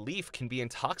of relief can be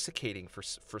intoxicating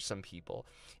for some people.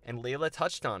 And Leila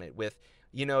touched on it with,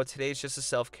 today's just a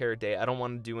self-care day. I don't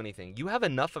want to do anything. You have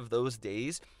enough of those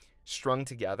days strung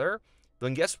together,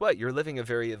 then guess what? You're living a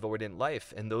very avoidant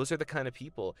life. And those are the kind of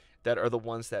people that are the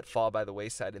ones that fall by the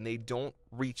wayside, and they don't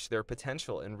reach their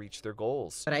potential and reach their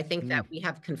goals. But I think that we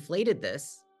have conflated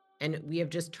this, and we have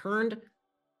just turned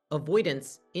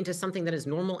avoidance into something that is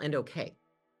normal and okay.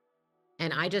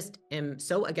 And I just am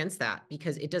so against that,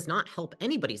 because it does not help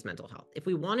anybody's mental health. If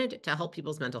we wanted to help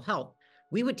people's mental health,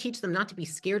 we would teach them not to be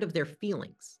scared of their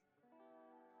feelings.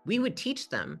 We would teach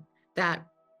them that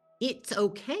it's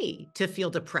okay to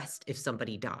feel depressed if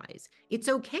somebody dies. It's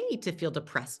okay to feel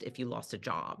depressed if you lost a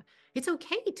job. It's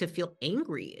okay to feel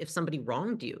angry if somebody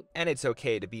wronged you. And it's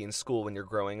okay to be in school when you're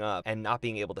growing up and not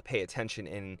being able to pay attention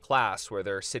in class, where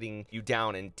they're sitting you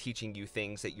down and teaching you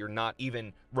things that you're not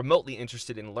even remotely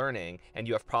interested in learning, and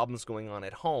you have problems going on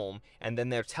at home, and then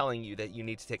they're telling you that you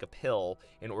need to take a pill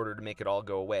in order to make it all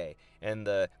go away. And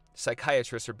the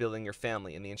psychiatrists are billing your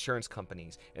family, and the insurance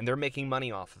companies, and they're making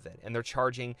money off of it, and they're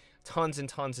charging tons and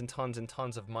tons and tons and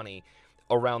tons of money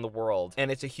around the world, and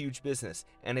it's a huge business,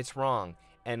 and it's wrong.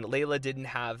 And Leila didn't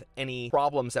have any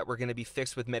problems that were going to be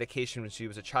fixed with medication when she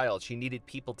was a child. She needed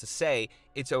people to say,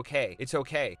 it's okay. It's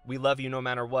okay. We love you no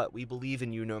matter what. We believe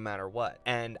in you no matter what.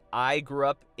 And I grew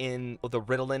up in the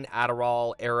Ritalin,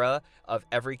 Adderall era of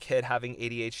every kid having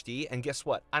ADHD. And guess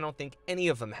what? I don't think any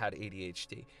of them had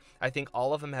ADHD. I think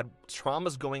all of them had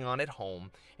traumas going on at home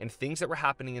and things that were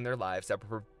happening in their lives that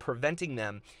were preventing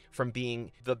them from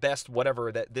being the best,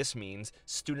 whatever that this means,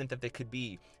 student that they could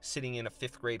be, sitting in a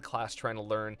 5th grade class trying to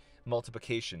learn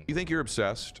multiplication. You think you're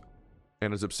obsessed,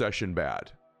 and is obsession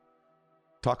bad?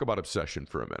 Talk about obsession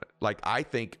for a minute. Like, I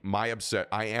think I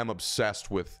am obsessed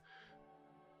with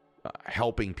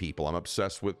helping people. I'm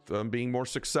obsessed with being more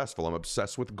successful. I'm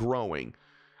obsessed with growing.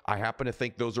 I happen to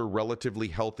think those are relatively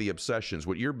healthy obsessions.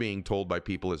 What you're being told by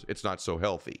people is it's not so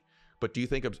healthy. But do you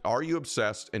think, are you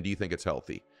obsessed, and do you think it's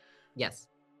healthy? Yes,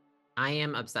 I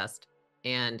am obsessed.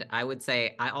 And I would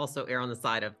say I also err on the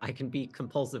side of I can be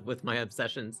compulsive with my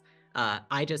obsessions.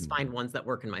 I just find ones that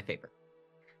work in my favor.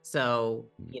 So,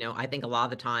 I think a lot of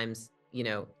the times,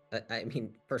 I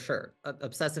mean, for sure,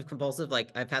 obsessive compulsive, like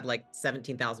I've had like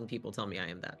 17,000 people tell me I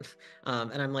am that.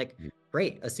 And I'm like,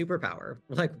 great, a superpower.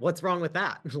 Like, what's wrong with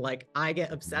that? Like, I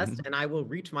get obsessed and I will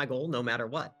reach my goal no matter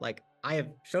what. Like, I have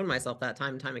shown myself that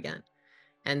time and time again.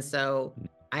 And so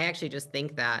I actually just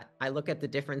think that I look at the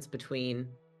difference between,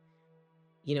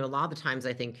 a lot of the times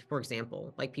I think, for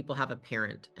example, like people have a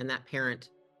parent, and that parent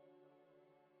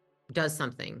does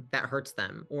something that hurts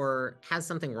them or has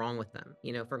something wrong with them.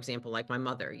 For example, like my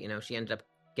mother, she ended up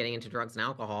getting into drugs and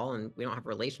alcohol, and we don't have a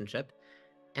relationship.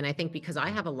 And I think because I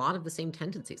have a lot of the same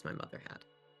tendencies my mother had.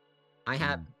 I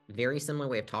have very similar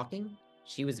way of talking.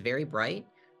 She was very bright.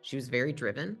 She was very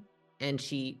driven, and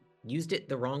she used it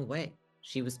the wrong way.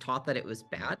 She was taught that it was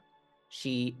bad.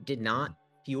 She did not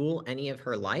fuel any of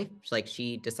her life. Like,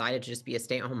 she decided to just be a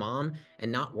stay-at-home mom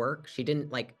and not work. She did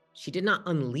not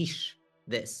unleash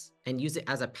this and use it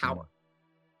as a power.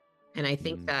 And I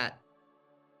think that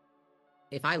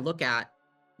if I look at,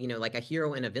 like a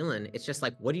hero and a villain, it's just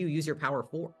like, what do you use your power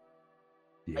for?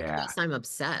 Yeah. Like, yes, I'm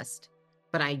obsessed,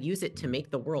 but I use it to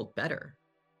make the world better.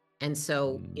 And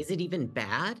so is it even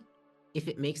bad if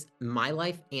it makes my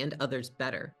life and others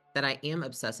better that I am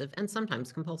obsessive and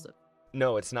sometimes compulsive?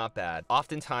 No, it's not bad.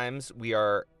 Oftentimes we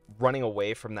are running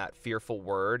away from that fearful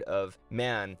word of,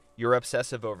 man, you're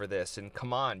obsessive over this, and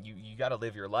come on, you got to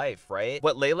live your life, right?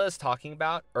 What Leila is talking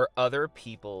about are other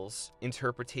people's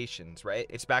interpretations, right?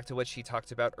 It's back to what she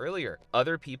talked about earlier.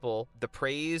 Other people, the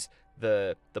praise,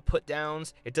 the put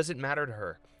downs, it doesn't matter to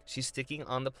her. She's sticking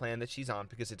on the plan that she's on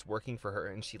because it's working for her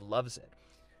and she loves it.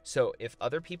 So if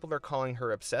other people are calling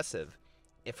her obsessive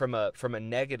from a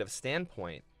negative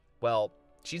standpoint, well,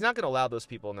 she's not going to allow those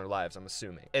people in their lives, I'm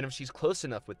assuming. And if she's close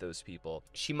enough with those people,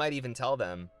 she might even tell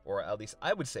them, or at least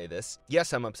I would say this,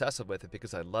 yes, I'm obsessive with it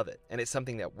because I love it. And it's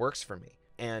something that works for me.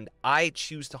 And I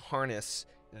choose to harness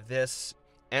this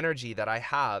energy that I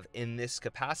have in this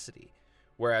capacity,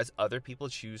 whereas other people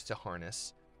choose to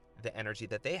harness the energy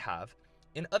that they have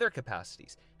in other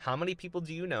capacities. How many people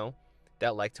do you know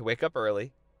that like to wake up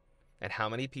early? And how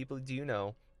many people do you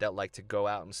know that like to go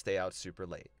out and stay out super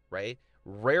late, right?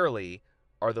 Rarely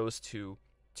are those two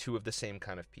of the same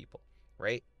kind of people,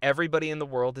 right? Everybody in the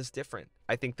world is different.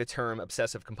 I think the term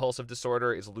obsessive compulsive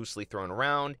disorder is loosely thrown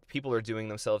around. People are doing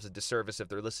themselves a disservice if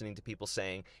they're listening to people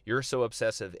saying, you're so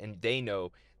obsessive, and they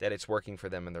know that it's working for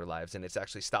them in their lives and it's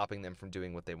actually stopping them from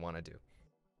doing what they want to do.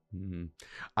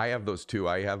 I have those too.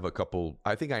 I have a couple.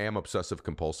 I think I am obsessive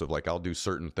compulsive. Like I'll do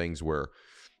certain things where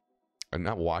I'm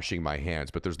not washing my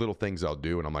hands, but there's little things I'll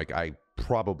do, and I'm like,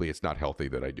 it's not healthy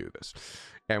that I do this.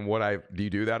 And do you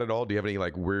do that at all? Do you have any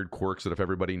like weird quirks that if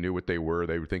everybody knew what they were,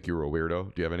 they would think you were a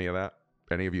weirdo? Do you have any of that?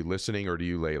 Any of you listening, or do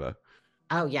you, Leila?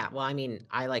 Oh yeah. Well, I mean,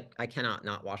 I cannot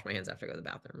not wash my hands after I go to the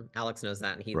bathroom. Alex knows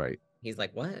that, and he's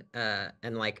like, what?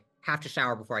 And like have to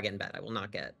shower before I get in bed. I will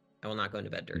not go into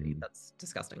bed dirty. That's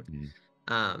disgusting.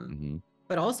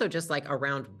 But also just like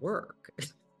around work,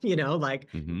 like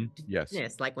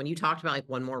yes, like when you talked about like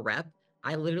one more rep,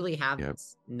 I literally have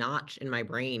this notch in my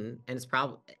brain, and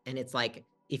it's like,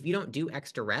 if you don't do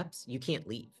extra reps, you can't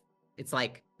leave. It's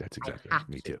like, that's exactly I have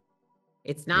me to. too.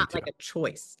 It's not like a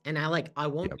choice. And I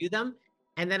won't do them.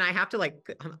 And then I have to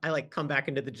I come back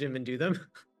into the gym and do them.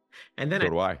 And then so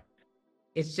do I.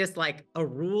 It's just like a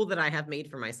rule that I have made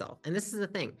for myself. And this is the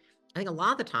thing. I think a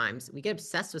lot of the times we get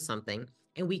obsessed with something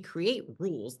and we create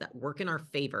rules that work in our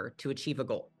favor to achieve a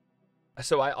goal.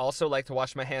 So I also like to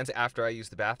wash my hands after I use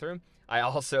the bathroom. I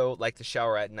also like to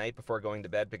shower at night before going to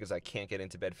bed because I can't get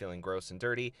into bed feeling gross and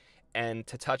dirty. And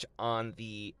to touch on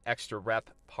the extra rep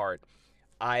part,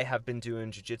 I have been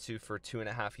doing jiu-jitsu for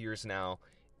 2.5 years now.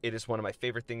 It is one of my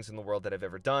favorite things in the world that I've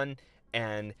ever done.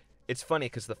 And it's funny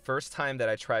because the first time that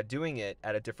I tried doing it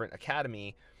at a different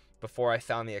academy, before I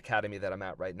found the academy that I'm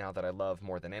at right now that I love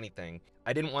more than anything,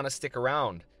 I didn't want to stick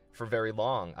around for very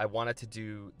long. I wanted to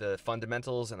do the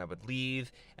fundamentals, and I would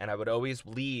leave, and I would always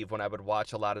leave when I would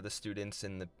watch a lot of the students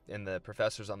and the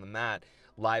professors on the mat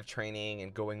live training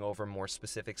and going over more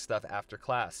specific stuff after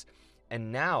class.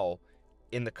 And now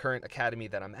in the current academy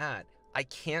that I'm at, I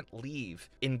can't leave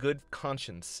in good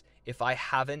conscience if I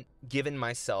haven't given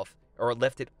myself or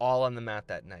left it all on the mat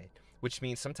that night, which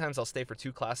means sometimes I'll stay for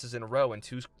 2 classes in a row and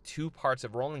two parts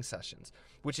of rolling sessions,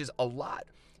 which is a lot.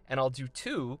 And I'll do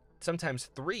 2, sometimes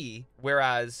 3,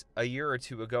 whereas a year or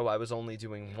 2 ago, I was only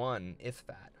doing 1, if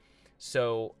that.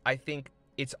 So I think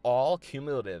it's all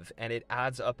cumulative and it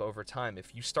adds up over time.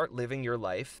 If you start living your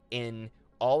life in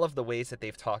all of the ways that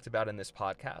they've talked about in this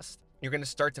podcast, you're going to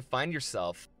start to find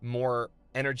yourself more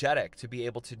energetic to be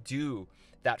able to do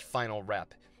that final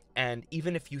rep. And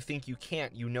even if you think you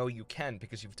can't, you know you can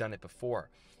because you've done it before.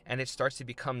 And it starts to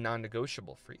become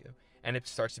non-negotiable for you. And it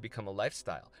starts to become a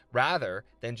lifestyle rather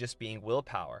than just being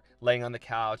willpower, laying on the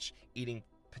couch, eating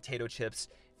potato chips,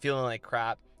 feeling like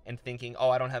crap, and thinking,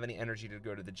 oh, I don't have any energy to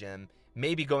go to the gym.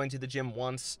 Maybe going to the gym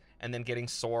once and then getting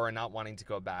sore and not wanting to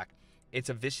go back. It's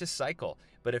a vicious cycle.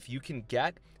 But if you can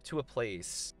get to a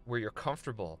place where you're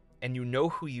comfortable and you know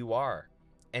who you are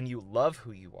and you love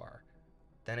who you are,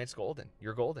 then it's golden.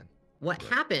 You're golden. What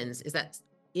happens is that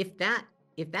if that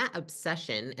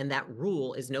obsession and that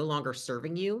rule is no longer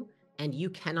serving you and you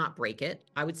cannot break it,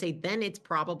 I would say then it's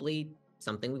probably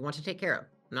something we want to take care of.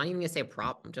 I'm not even gonna say a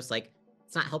problem, just like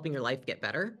it's not helping your life get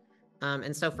better.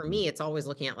 And so for me, it's always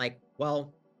looking at like,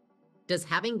 well, does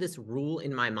having this rule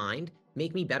in my mind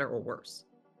make me better or worse?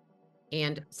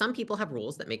 And some people have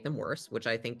rules that make them worse, which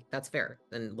I think that's fair.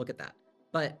 Then look at that.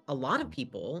 But a lot of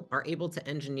people are able to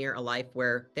engineer a life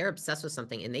where they're obsessed with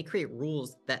something and they create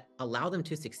rules that allow them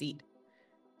to succeed.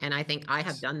 And I think I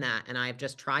have done that. And I've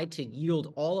just tried to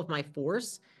yield all of my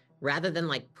force rather than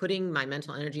like putting my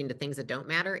mental energy into things that don't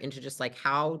matter, into just like,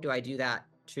 how do I do that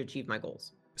to achieve my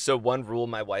goals? So one rule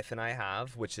my wife and I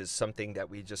have, which is something that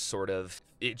it just sort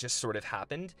of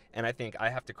happened, and I think I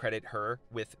have to credit her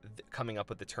with coming up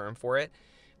with the term for it,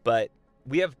 but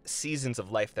we have seasons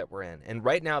of life that we're in. And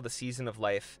right now, the season of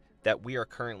life that we are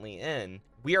currently in,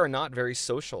 we are not very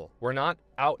social. We're not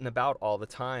out and about all the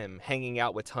time, hanging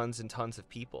out with tons and tons of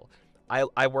people.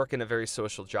 I work in a very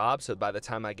social job, so by the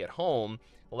time I get home,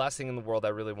 the last thing in the world I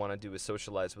really want to do is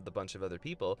socialize with a bunch of other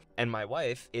people. And my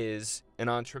wife is an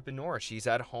entrepreneur. She's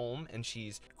at home and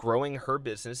she's growing her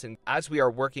business. And as we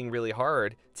are working really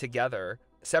hard together,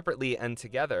 separately and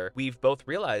together, we've both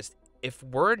realized if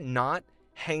we're not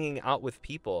hanging out with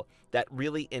people that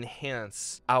really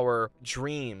enhance our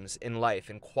dreams in life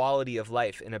and quality of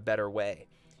life in a better way,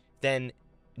 then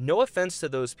no offense to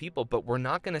those people, but we're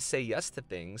not going to say yes to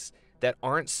things that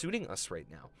aren't suiting us right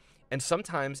now. And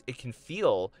sometimes it can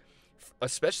feel,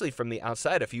 especially from the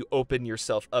outside, if you open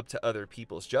yourself up to other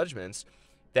people's judgments,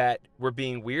 that we're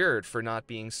being weird for not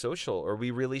being social, or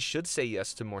we really should say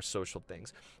yes to more social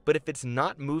things. But if it's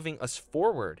not moving us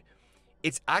forward,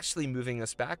 it's actually moving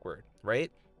us backward,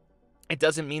 right? It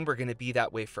doesn't mean we're going to be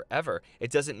that way forever. It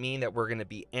doesn't mean that we're going to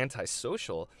be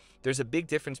antisocial. There's a big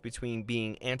difference between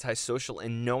being antisocial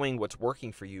and knowing what's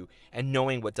working for you and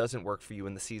knowing what doesn't work for you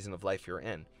in the season of life you're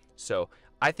in. So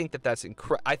I think that's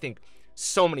I think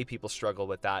so many people struggle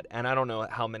with that, and I don't know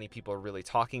how many people are really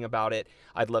talking about it.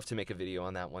 I'd love to make a video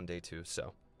on that one day too.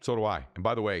 So do I. And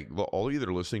by the way, all of you that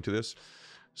are listening to this,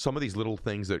 some of these little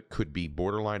things that could be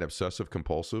borderline obsessive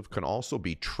compulsive can also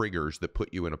be triggers that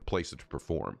put you in a place to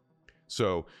perform.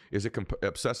 So is it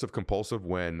obsessive compulsive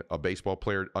when a baseball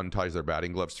player unties their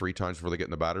batting gloves 3 times before they get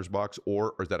in the batter's box,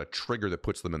 or is that a trigger that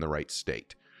puts them in the right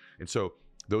state? And so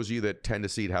those of you that tend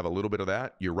to have a little bit of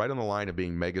that, you're right on the line of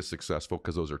being mega successful,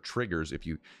 because those are triggers.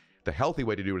 The healthy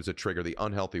way to do it is a trigger. The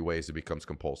unhealthy way is it becomes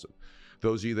compulsive.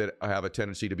 Those of you that have a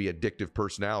tendency to be addictive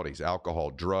personalities,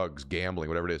 alcohol, drugs, gambling,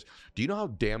 whatever it is, do you know how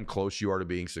damn close you are to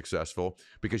being successful?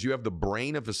 Because you have the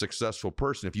brain of a successful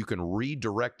person. If you can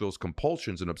redirect those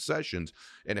compulsions and obsessions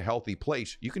in a healthy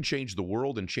place, you can change the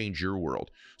world and change your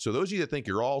world. So those of you that think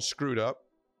you're all screwed up,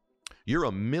 you're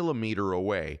a millimeter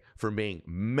away from being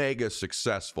mega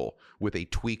successful with a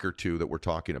tweak or two that we're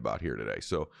talking about here today.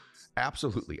 So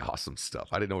absolutely awesome stuff.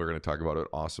 I didn't know we were going to talk about it.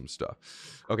 Awesome stuff.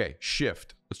 Okay,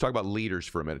 shift. Let's talk about leaders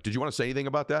for a minute. Did you want to say anything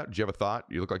about that? Did you have a thought?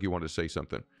 You look like you wanted to say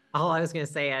something. All I was going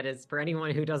to say, Ed, is for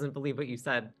anyone who doesn't believe what you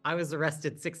said, I was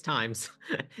arrested 6 times.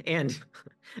 And is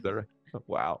that right?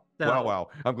 Wow. So, wow.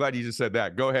 I'm glad you just said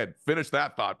that. Go ahead. Finish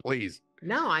that thought, please.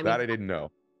 No, I mean, that I didn't know.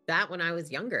 That when I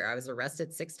was younger, I was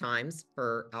arrested 6 times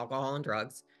for alcohol and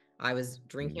drugs. I was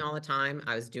drinking all the time.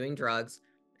 I was doing drugs.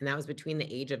 And that was between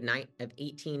the age of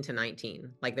 18 to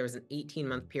 19. Like there was an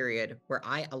 18-month period where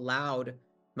I allowed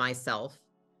myself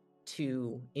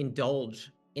to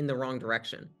indulge in the wrong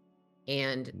direction.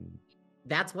 And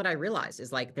that's what I realized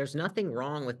is like, there's nothing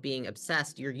wrong with being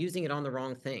obsessed. You're using it on the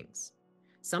wrong things.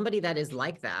 Somebody that is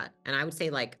like that, and I would say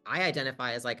like, I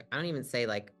identify as like, I don't even say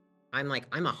like, I'm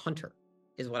a hunter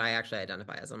is what I actually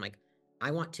identify as. I'm like,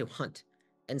 I want to hunt.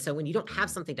 And so when you don't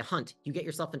have something to hunt, you get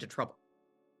yourself into trouble.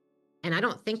 And I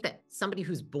don't think that somebody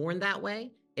who's born that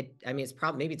way, it's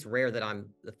probably, maybe it's rare that I'm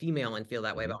a female and feel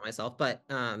that way about myself, but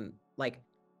like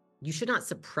you should not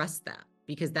suppress that,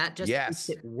 because that just makes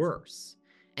it worse.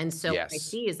 And so what I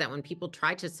see is that when people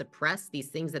try to suppress these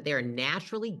things that they are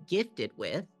naturally gifted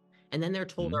with, and then they're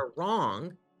told are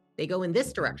wrong, they go in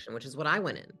this direction, which is what I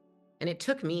went in. And it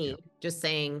took me just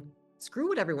saying, screw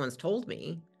what everyone's told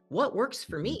me. What works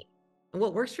for me? And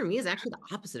what works for me is actually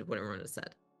the opposite of what everyone has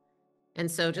said. And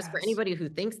so just for anybody who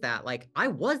thinks that, like, I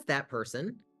was that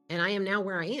person and I am now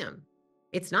where I am.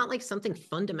 It's not like something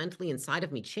fundamentally inside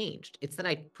of me changed. It's that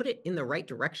I put it in the right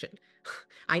direction.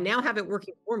 I now have it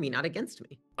working for me, not against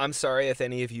me. I'm sorry if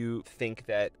any of you think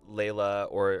that Leila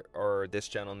or this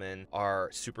gentleman are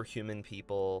superhuman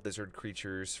people, lizard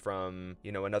creatures from,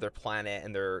 another planet,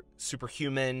 and they're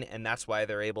superhuman, and that's why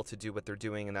they're able to do what they're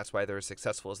doing, and that's why they're as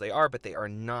successful as they are, but they are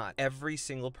not. Every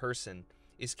single person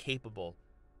is capable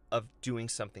of doing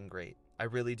something great. I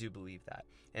really do believe that.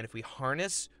 And if we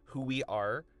harness who we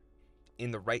are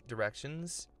in the right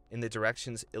directions, in the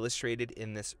directions illustrated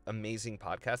in this amazing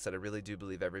podcast that I really do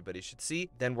believe everybody should see,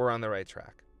 then we're on the right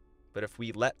track. But if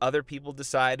we let other people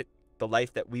decide the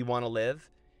life that we want to live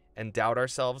and doubt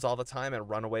ourselves all the time and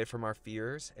run away from our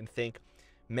fears and think,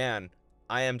 man,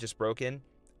 I am just broken.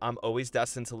 I'm always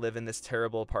destined to live in this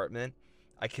terrible apartment.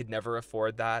 I could never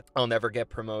afford that. I'll never get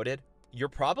promoted. You're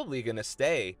probably going to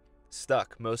stay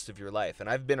stuck most of your life. And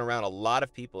I've been around a lot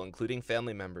of people, including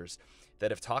family members,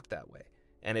 that have talked that way.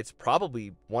 And it's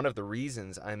probably one of the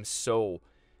reasons I'm so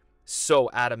so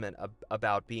adamant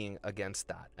about being against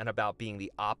that and about being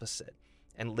the opposite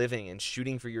and living and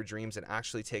shooting for your dreams and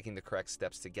actually taking the correct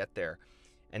steps to get there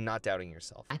and not doubting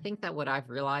yourself. I think that what I've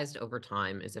realized over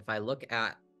time is if I look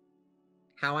at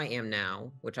how I am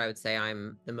now, which I would say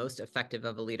I'm the most effective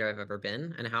of a leader I've ever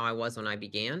been, and how I was when I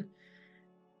began,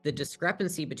 the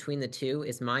discrepancy between the two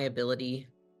is my ability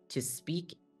to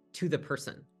speak to the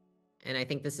person. And I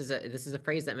think this is a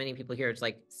phrase that many people hear. It's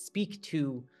like, speak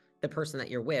to the person that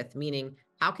you're with, meaning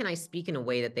how can I speak in a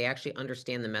way that they actually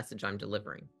understand the message I'm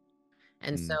delivering?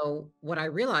 And so what I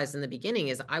realized in the beginning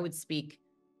is I would speak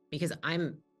because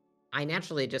I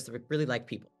naturally just really like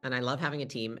people and I love having a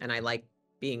team and I like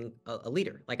being a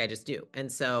leader, like I just do.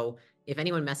 And so if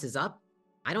anyone messes up,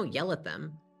 I don't yell at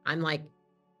them. I'm like,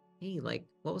 hey, like,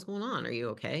 what was going on? Are you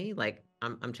okay? Like,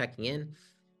 I'm checking in.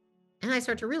 And I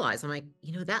start to realize, I'm like,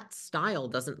 that style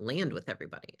doesn't land with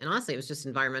everybody. And honestly, it was just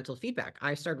environmental feedback.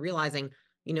 I started realizing,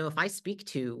 if I speak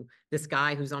to this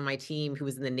guy who's on my team, who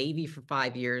was in the Navy for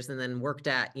 5 years and then worked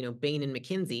at, Bain and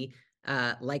McKinsey,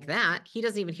 like that, he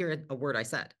doesn't even hear a word I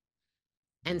said.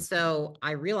 And so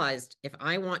I realized if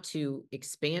I want to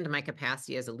expand my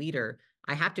capacity as a leader,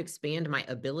 I have to expand my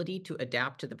ability to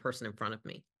adapt to the person in front of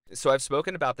me. So I've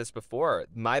spoken about this before.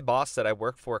 My boss that I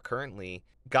work for currently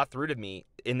got through to me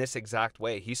in this exact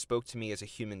way. He spoke to me as a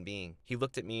human being. He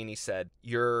looked at me and he said,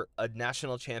 "You're a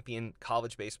national champion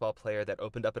college baseball player that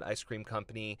opened up an ice cream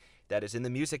company that is in the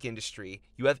music industry.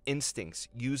 You have instincts.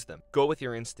 Use them. Go with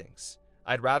your instincts.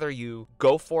 I'd rather you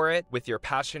go for it with your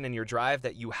passion and your drive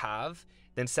that you have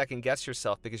than second guess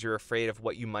yourself because you're afraid of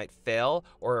what you might fail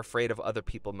or afraid of other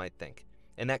people might think."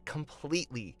 And that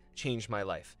completely changed my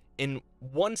life. In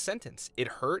one sentence, it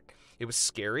hurt. It was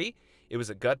scary. It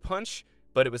was a gut punch,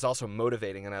 but it was also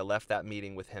motivating. And I left that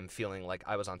meeting with him feeling like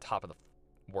I was on top of the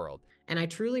world. And I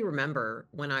truly remember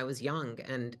when I was young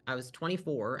and I was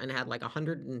 24 and had like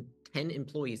 110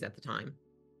 employees at the time.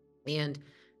 And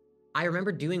I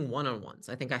remember doing one-on-ones.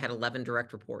 I think I had 11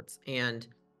 direct reports and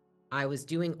I was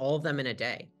doing all of them in a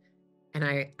day. And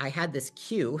I had this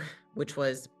cue, which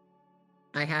was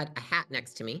I had a hat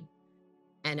next to me.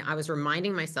 And I was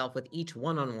reminding myself with each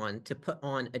one-on-one to put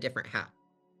on a different hat.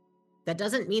 That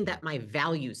doesn't mean that my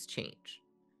values change.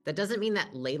 That doesn't mean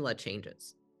that Leila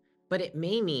changes. But it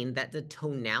may mean that the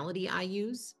tonality I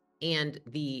use and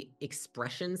the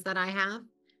expressions that I have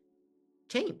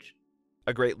change.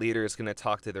 A great leader is going to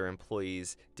talk to their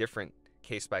employees different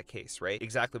case by case, right?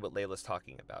 Exactly what Leila's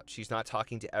talking about. She's not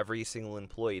talking to every single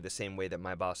employee the same way that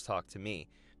my boss talked to me,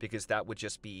 because that would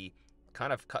just be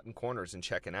kind of cutting corners and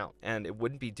checking out, and it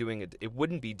wouldn't be doing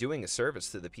a service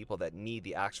to the people that need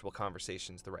the actual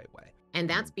conversations the right way. And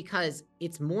that's because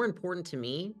it's more important to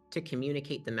me to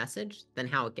communicate the message than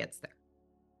how it gets there.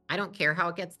 I don't care how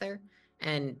it gets there,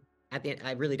 and at the end,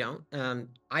 I really don't.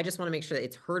 I just want to make sure that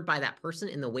it's heard by that person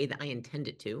in the way that I intend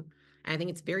it to. And I think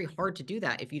it's very hard to do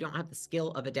that if you don't have the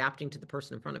skill of adapting to the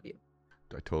person in front of you.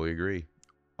 I totally agree.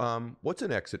 What's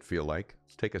an exit feel like?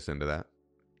 Let's take us into that.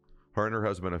 Her and her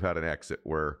husband have had an exit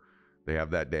where they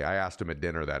have that day. I asked him at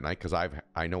dinner that night because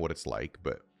I know what it's like,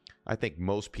 but I think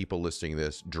most people listening to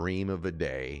this dream of a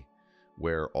day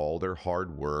where all their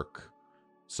hard work,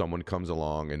 someone comes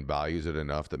along and values it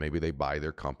enough that maybe they buy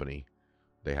their company,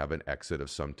 they have an exit of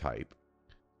some type.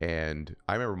 And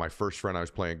I remember my first friend I was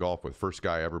playing golf with, first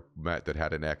guy I ever met that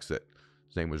had an exit.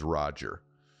 His name was Roger.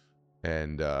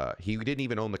 And he didn't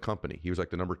even own the company. He was like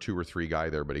the number 2 or 3 guy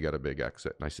there, but he got a big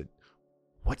exit. And I said,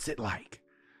 "What's it like?"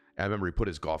 And I remember he put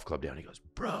his golf club down. He goes,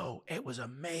 "Bro, it was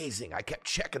amazing. I kept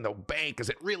checking the bank. Is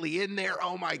it really in there?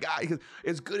 Oh my God. He goes,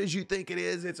 as good as you think it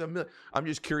is, it's I'm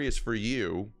just curious for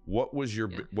you, what was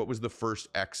the first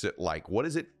exit like? What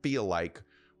does it feel like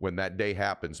when that day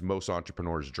happens most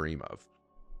entrepreneurs dream of?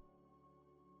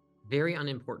 Very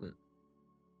unimportant.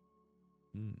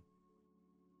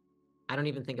 I don't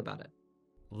even think about it.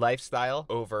 Lifestyle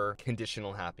over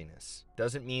conditional happiness.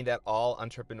 Doesn't mean that all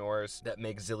entrepreneurs that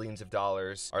make zillions of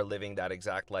dollars are living that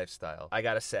exact lifestyle. I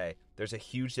gotta say, there's a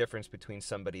huge difference between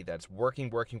somebody that's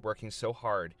working so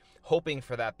hard, hoping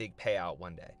for that big payout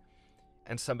one day,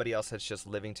 and somebody else that's just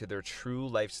living to their true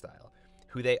lifestyle,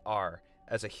 who they are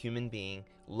as a human being,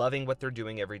 loving what they're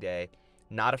doing every day,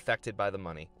 not affected by the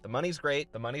money. The money's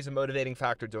great. The money's a motivating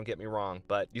factor, don't get me wrong,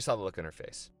 but you saw the look on her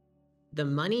face. The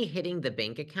money hitting the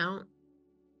bank account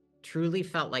truly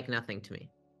felt like nothing to me.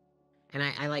 And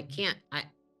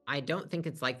I don't think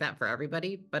it's like that for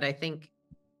everybody, but I think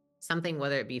something,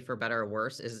 whether it be for better or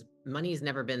worse, is money's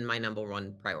never been my number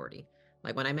one priority.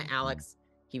 Like when I met Alex,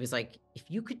 he was like,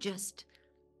 if you could just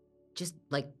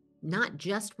like not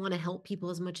just want to help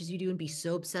people as much as you do and be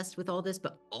so obsessed with all this,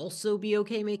 but also be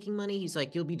okay making money, he's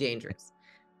like, you'll be dangerous.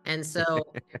 And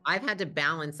so I've had to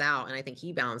balance out, and I think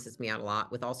he balances me out a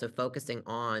lot with also focusing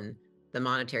on the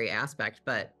monetary aspect.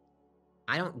 But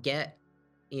I don't get,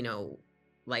 you know,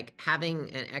 like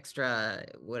having an extra,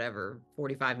 whatever,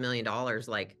 $45 million,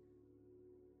 like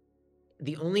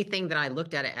the only thing that I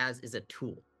looked at it as is a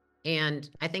tool. And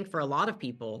I think for a lot of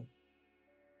people,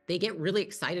 they get really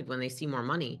excited when they see more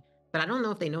money, but I don't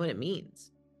know if they know what it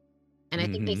means. And I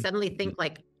think they Hmm. suddenly think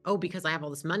like, oh, because I have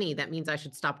all this money, that means I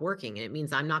should stop working. And it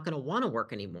means I'm not going to want to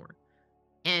work anymore.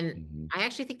 And Hmm. I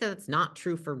actually think that that's not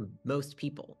true for most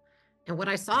people. And what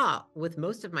I saw with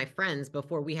most of my friends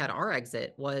before we had our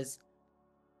exit was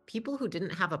people who didn't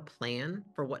have a plan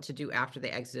for what to do after they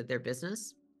exited their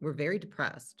business were very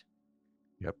depressed.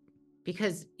 Yep.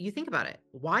 Because you think about it,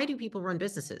 why do people run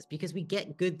businesses? Because we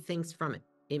get good things from it.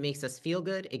 It makes us feel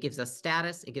good. It gives us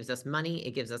status. It gives us money.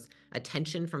 It gives us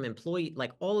attention from employee,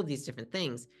 like all of these different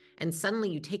things. And suddenly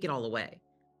you take it all away.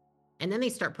 And then they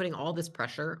start putting all this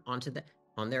pressure on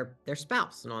their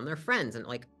spouse and on their friends. And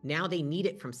like now they need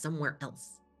it from somewhere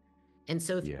else. And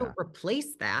so if you Yeah. don't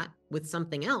replace that with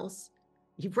something else,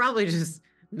 you probably just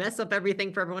mess up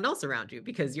everything for everyone else around you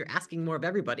because you're asking more of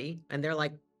everybody. And they're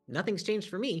like, nothing's changed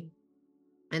for me.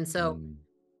 And so Mm.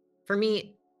 for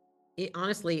me, it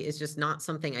honestly is just not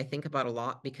something I think about a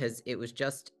lot because it was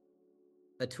just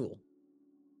a tool.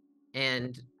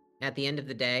 And at the end of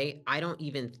the day, I don't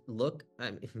even look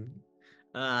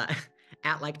uh,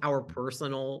 at like our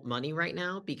personal money right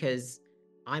now because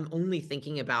I'm only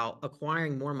thinking about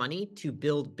acquiring more money to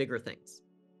build bigger things,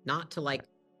 not to like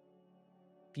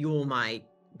fuel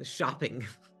the shopping.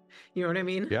 You know what I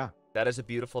mean? Yeah. That is a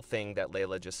beautiful thing that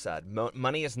Leila just said.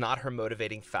 Money is not her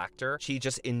motivating factor. She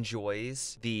just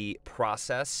enjoys the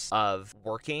process of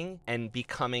working and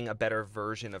becoming a better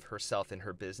version of herself in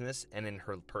her business and in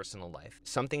her personal life.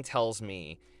 Something tells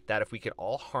me that if we could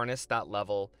all harness that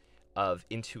level of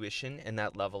intuition and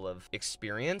that level of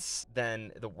experience,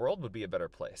 then the world would be a better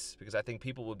place, because I think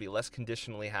people would be less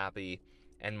conditionally happy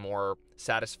and more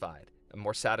satisfied. A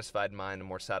more satisfied mind, a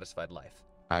more satisfied life.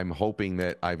 I'm hoping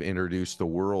that I've introduced the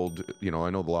world. I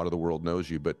know a lot of the world knows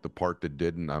you, but the part that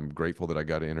didn't, I'm grateful that I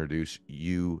got to introduce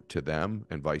you to them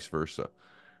and vice versa,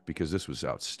 because this was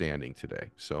outstanding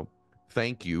today. So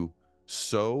thank you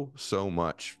so, so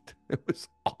much. It was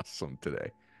awesome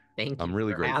today. Thank you I'm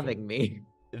really for grateful. having me.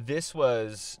 This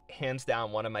was hands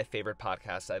down one of my favorite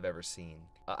podcasts I've ever seen.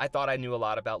 I thought I knew a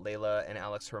lot about Leila and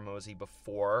Alex Hormozi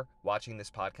before watching this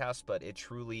podcast, but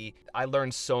I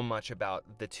learned so much about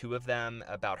the two of them,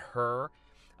 about her,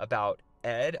 about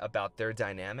Ed, about their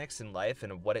dynamics in life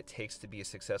and what it takes to be a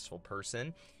successful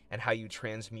person, and how you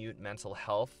transmute mental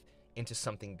health into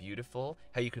something beautiful,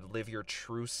 how you could live your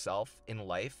true self in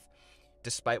life.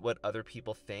 Despite what other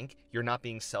people think, you're not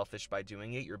being selfish by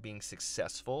doing it, you're being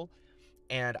successful.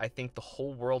 And I think the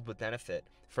whole world would benefit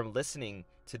from listening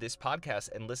to this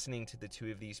podcast and listening to the two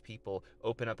of these people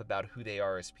open up about who they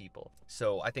are as people.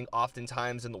 So I think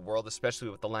oftentimes in the world, especially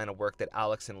with the line of work that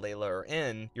Alex and Leila are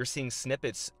in, you're seeing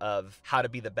snippets of how to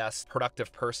be the best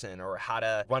productive person, or how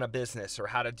to run a business, or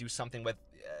how to do something with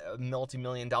a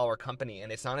multi-million-dollar company,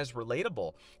 and it's not as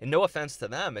relatable. And no offense to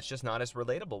them, it's just not as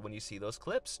relatable when you see those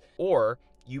clips. Or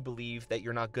you believe that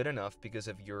you're not good enough because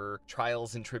of your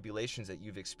trials and tribulations that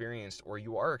you've experienced or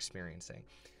you are experiencing.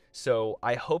 So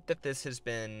I hope that this has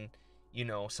been,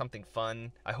 something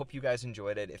fun. I hope you guys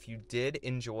enjoyed it. If you did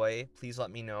enjoy, please let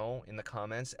me know in the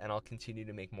comments, and I'll continue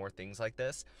to make more things like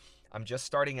this. I'm just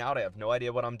starting out. I have no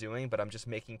idea what I'm doing, but I'm just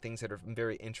making things that I'm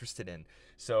very interested in.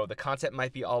 So the content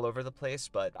might be all over the place,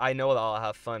 but I know that I'll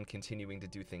have fun continuing to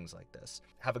do things like this.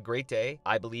 Have a great day.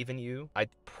 I believe in you. I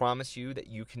promise you that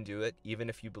you can do it, even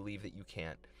if you believe that you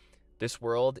can't. This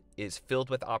world is filled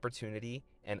with opportunity,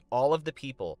 and all of the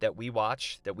people that we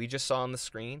watch, that we just saw on the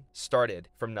screen, started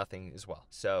from nothing as well.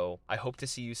 So I hope to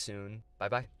see you soon.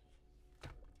 Bye-bye.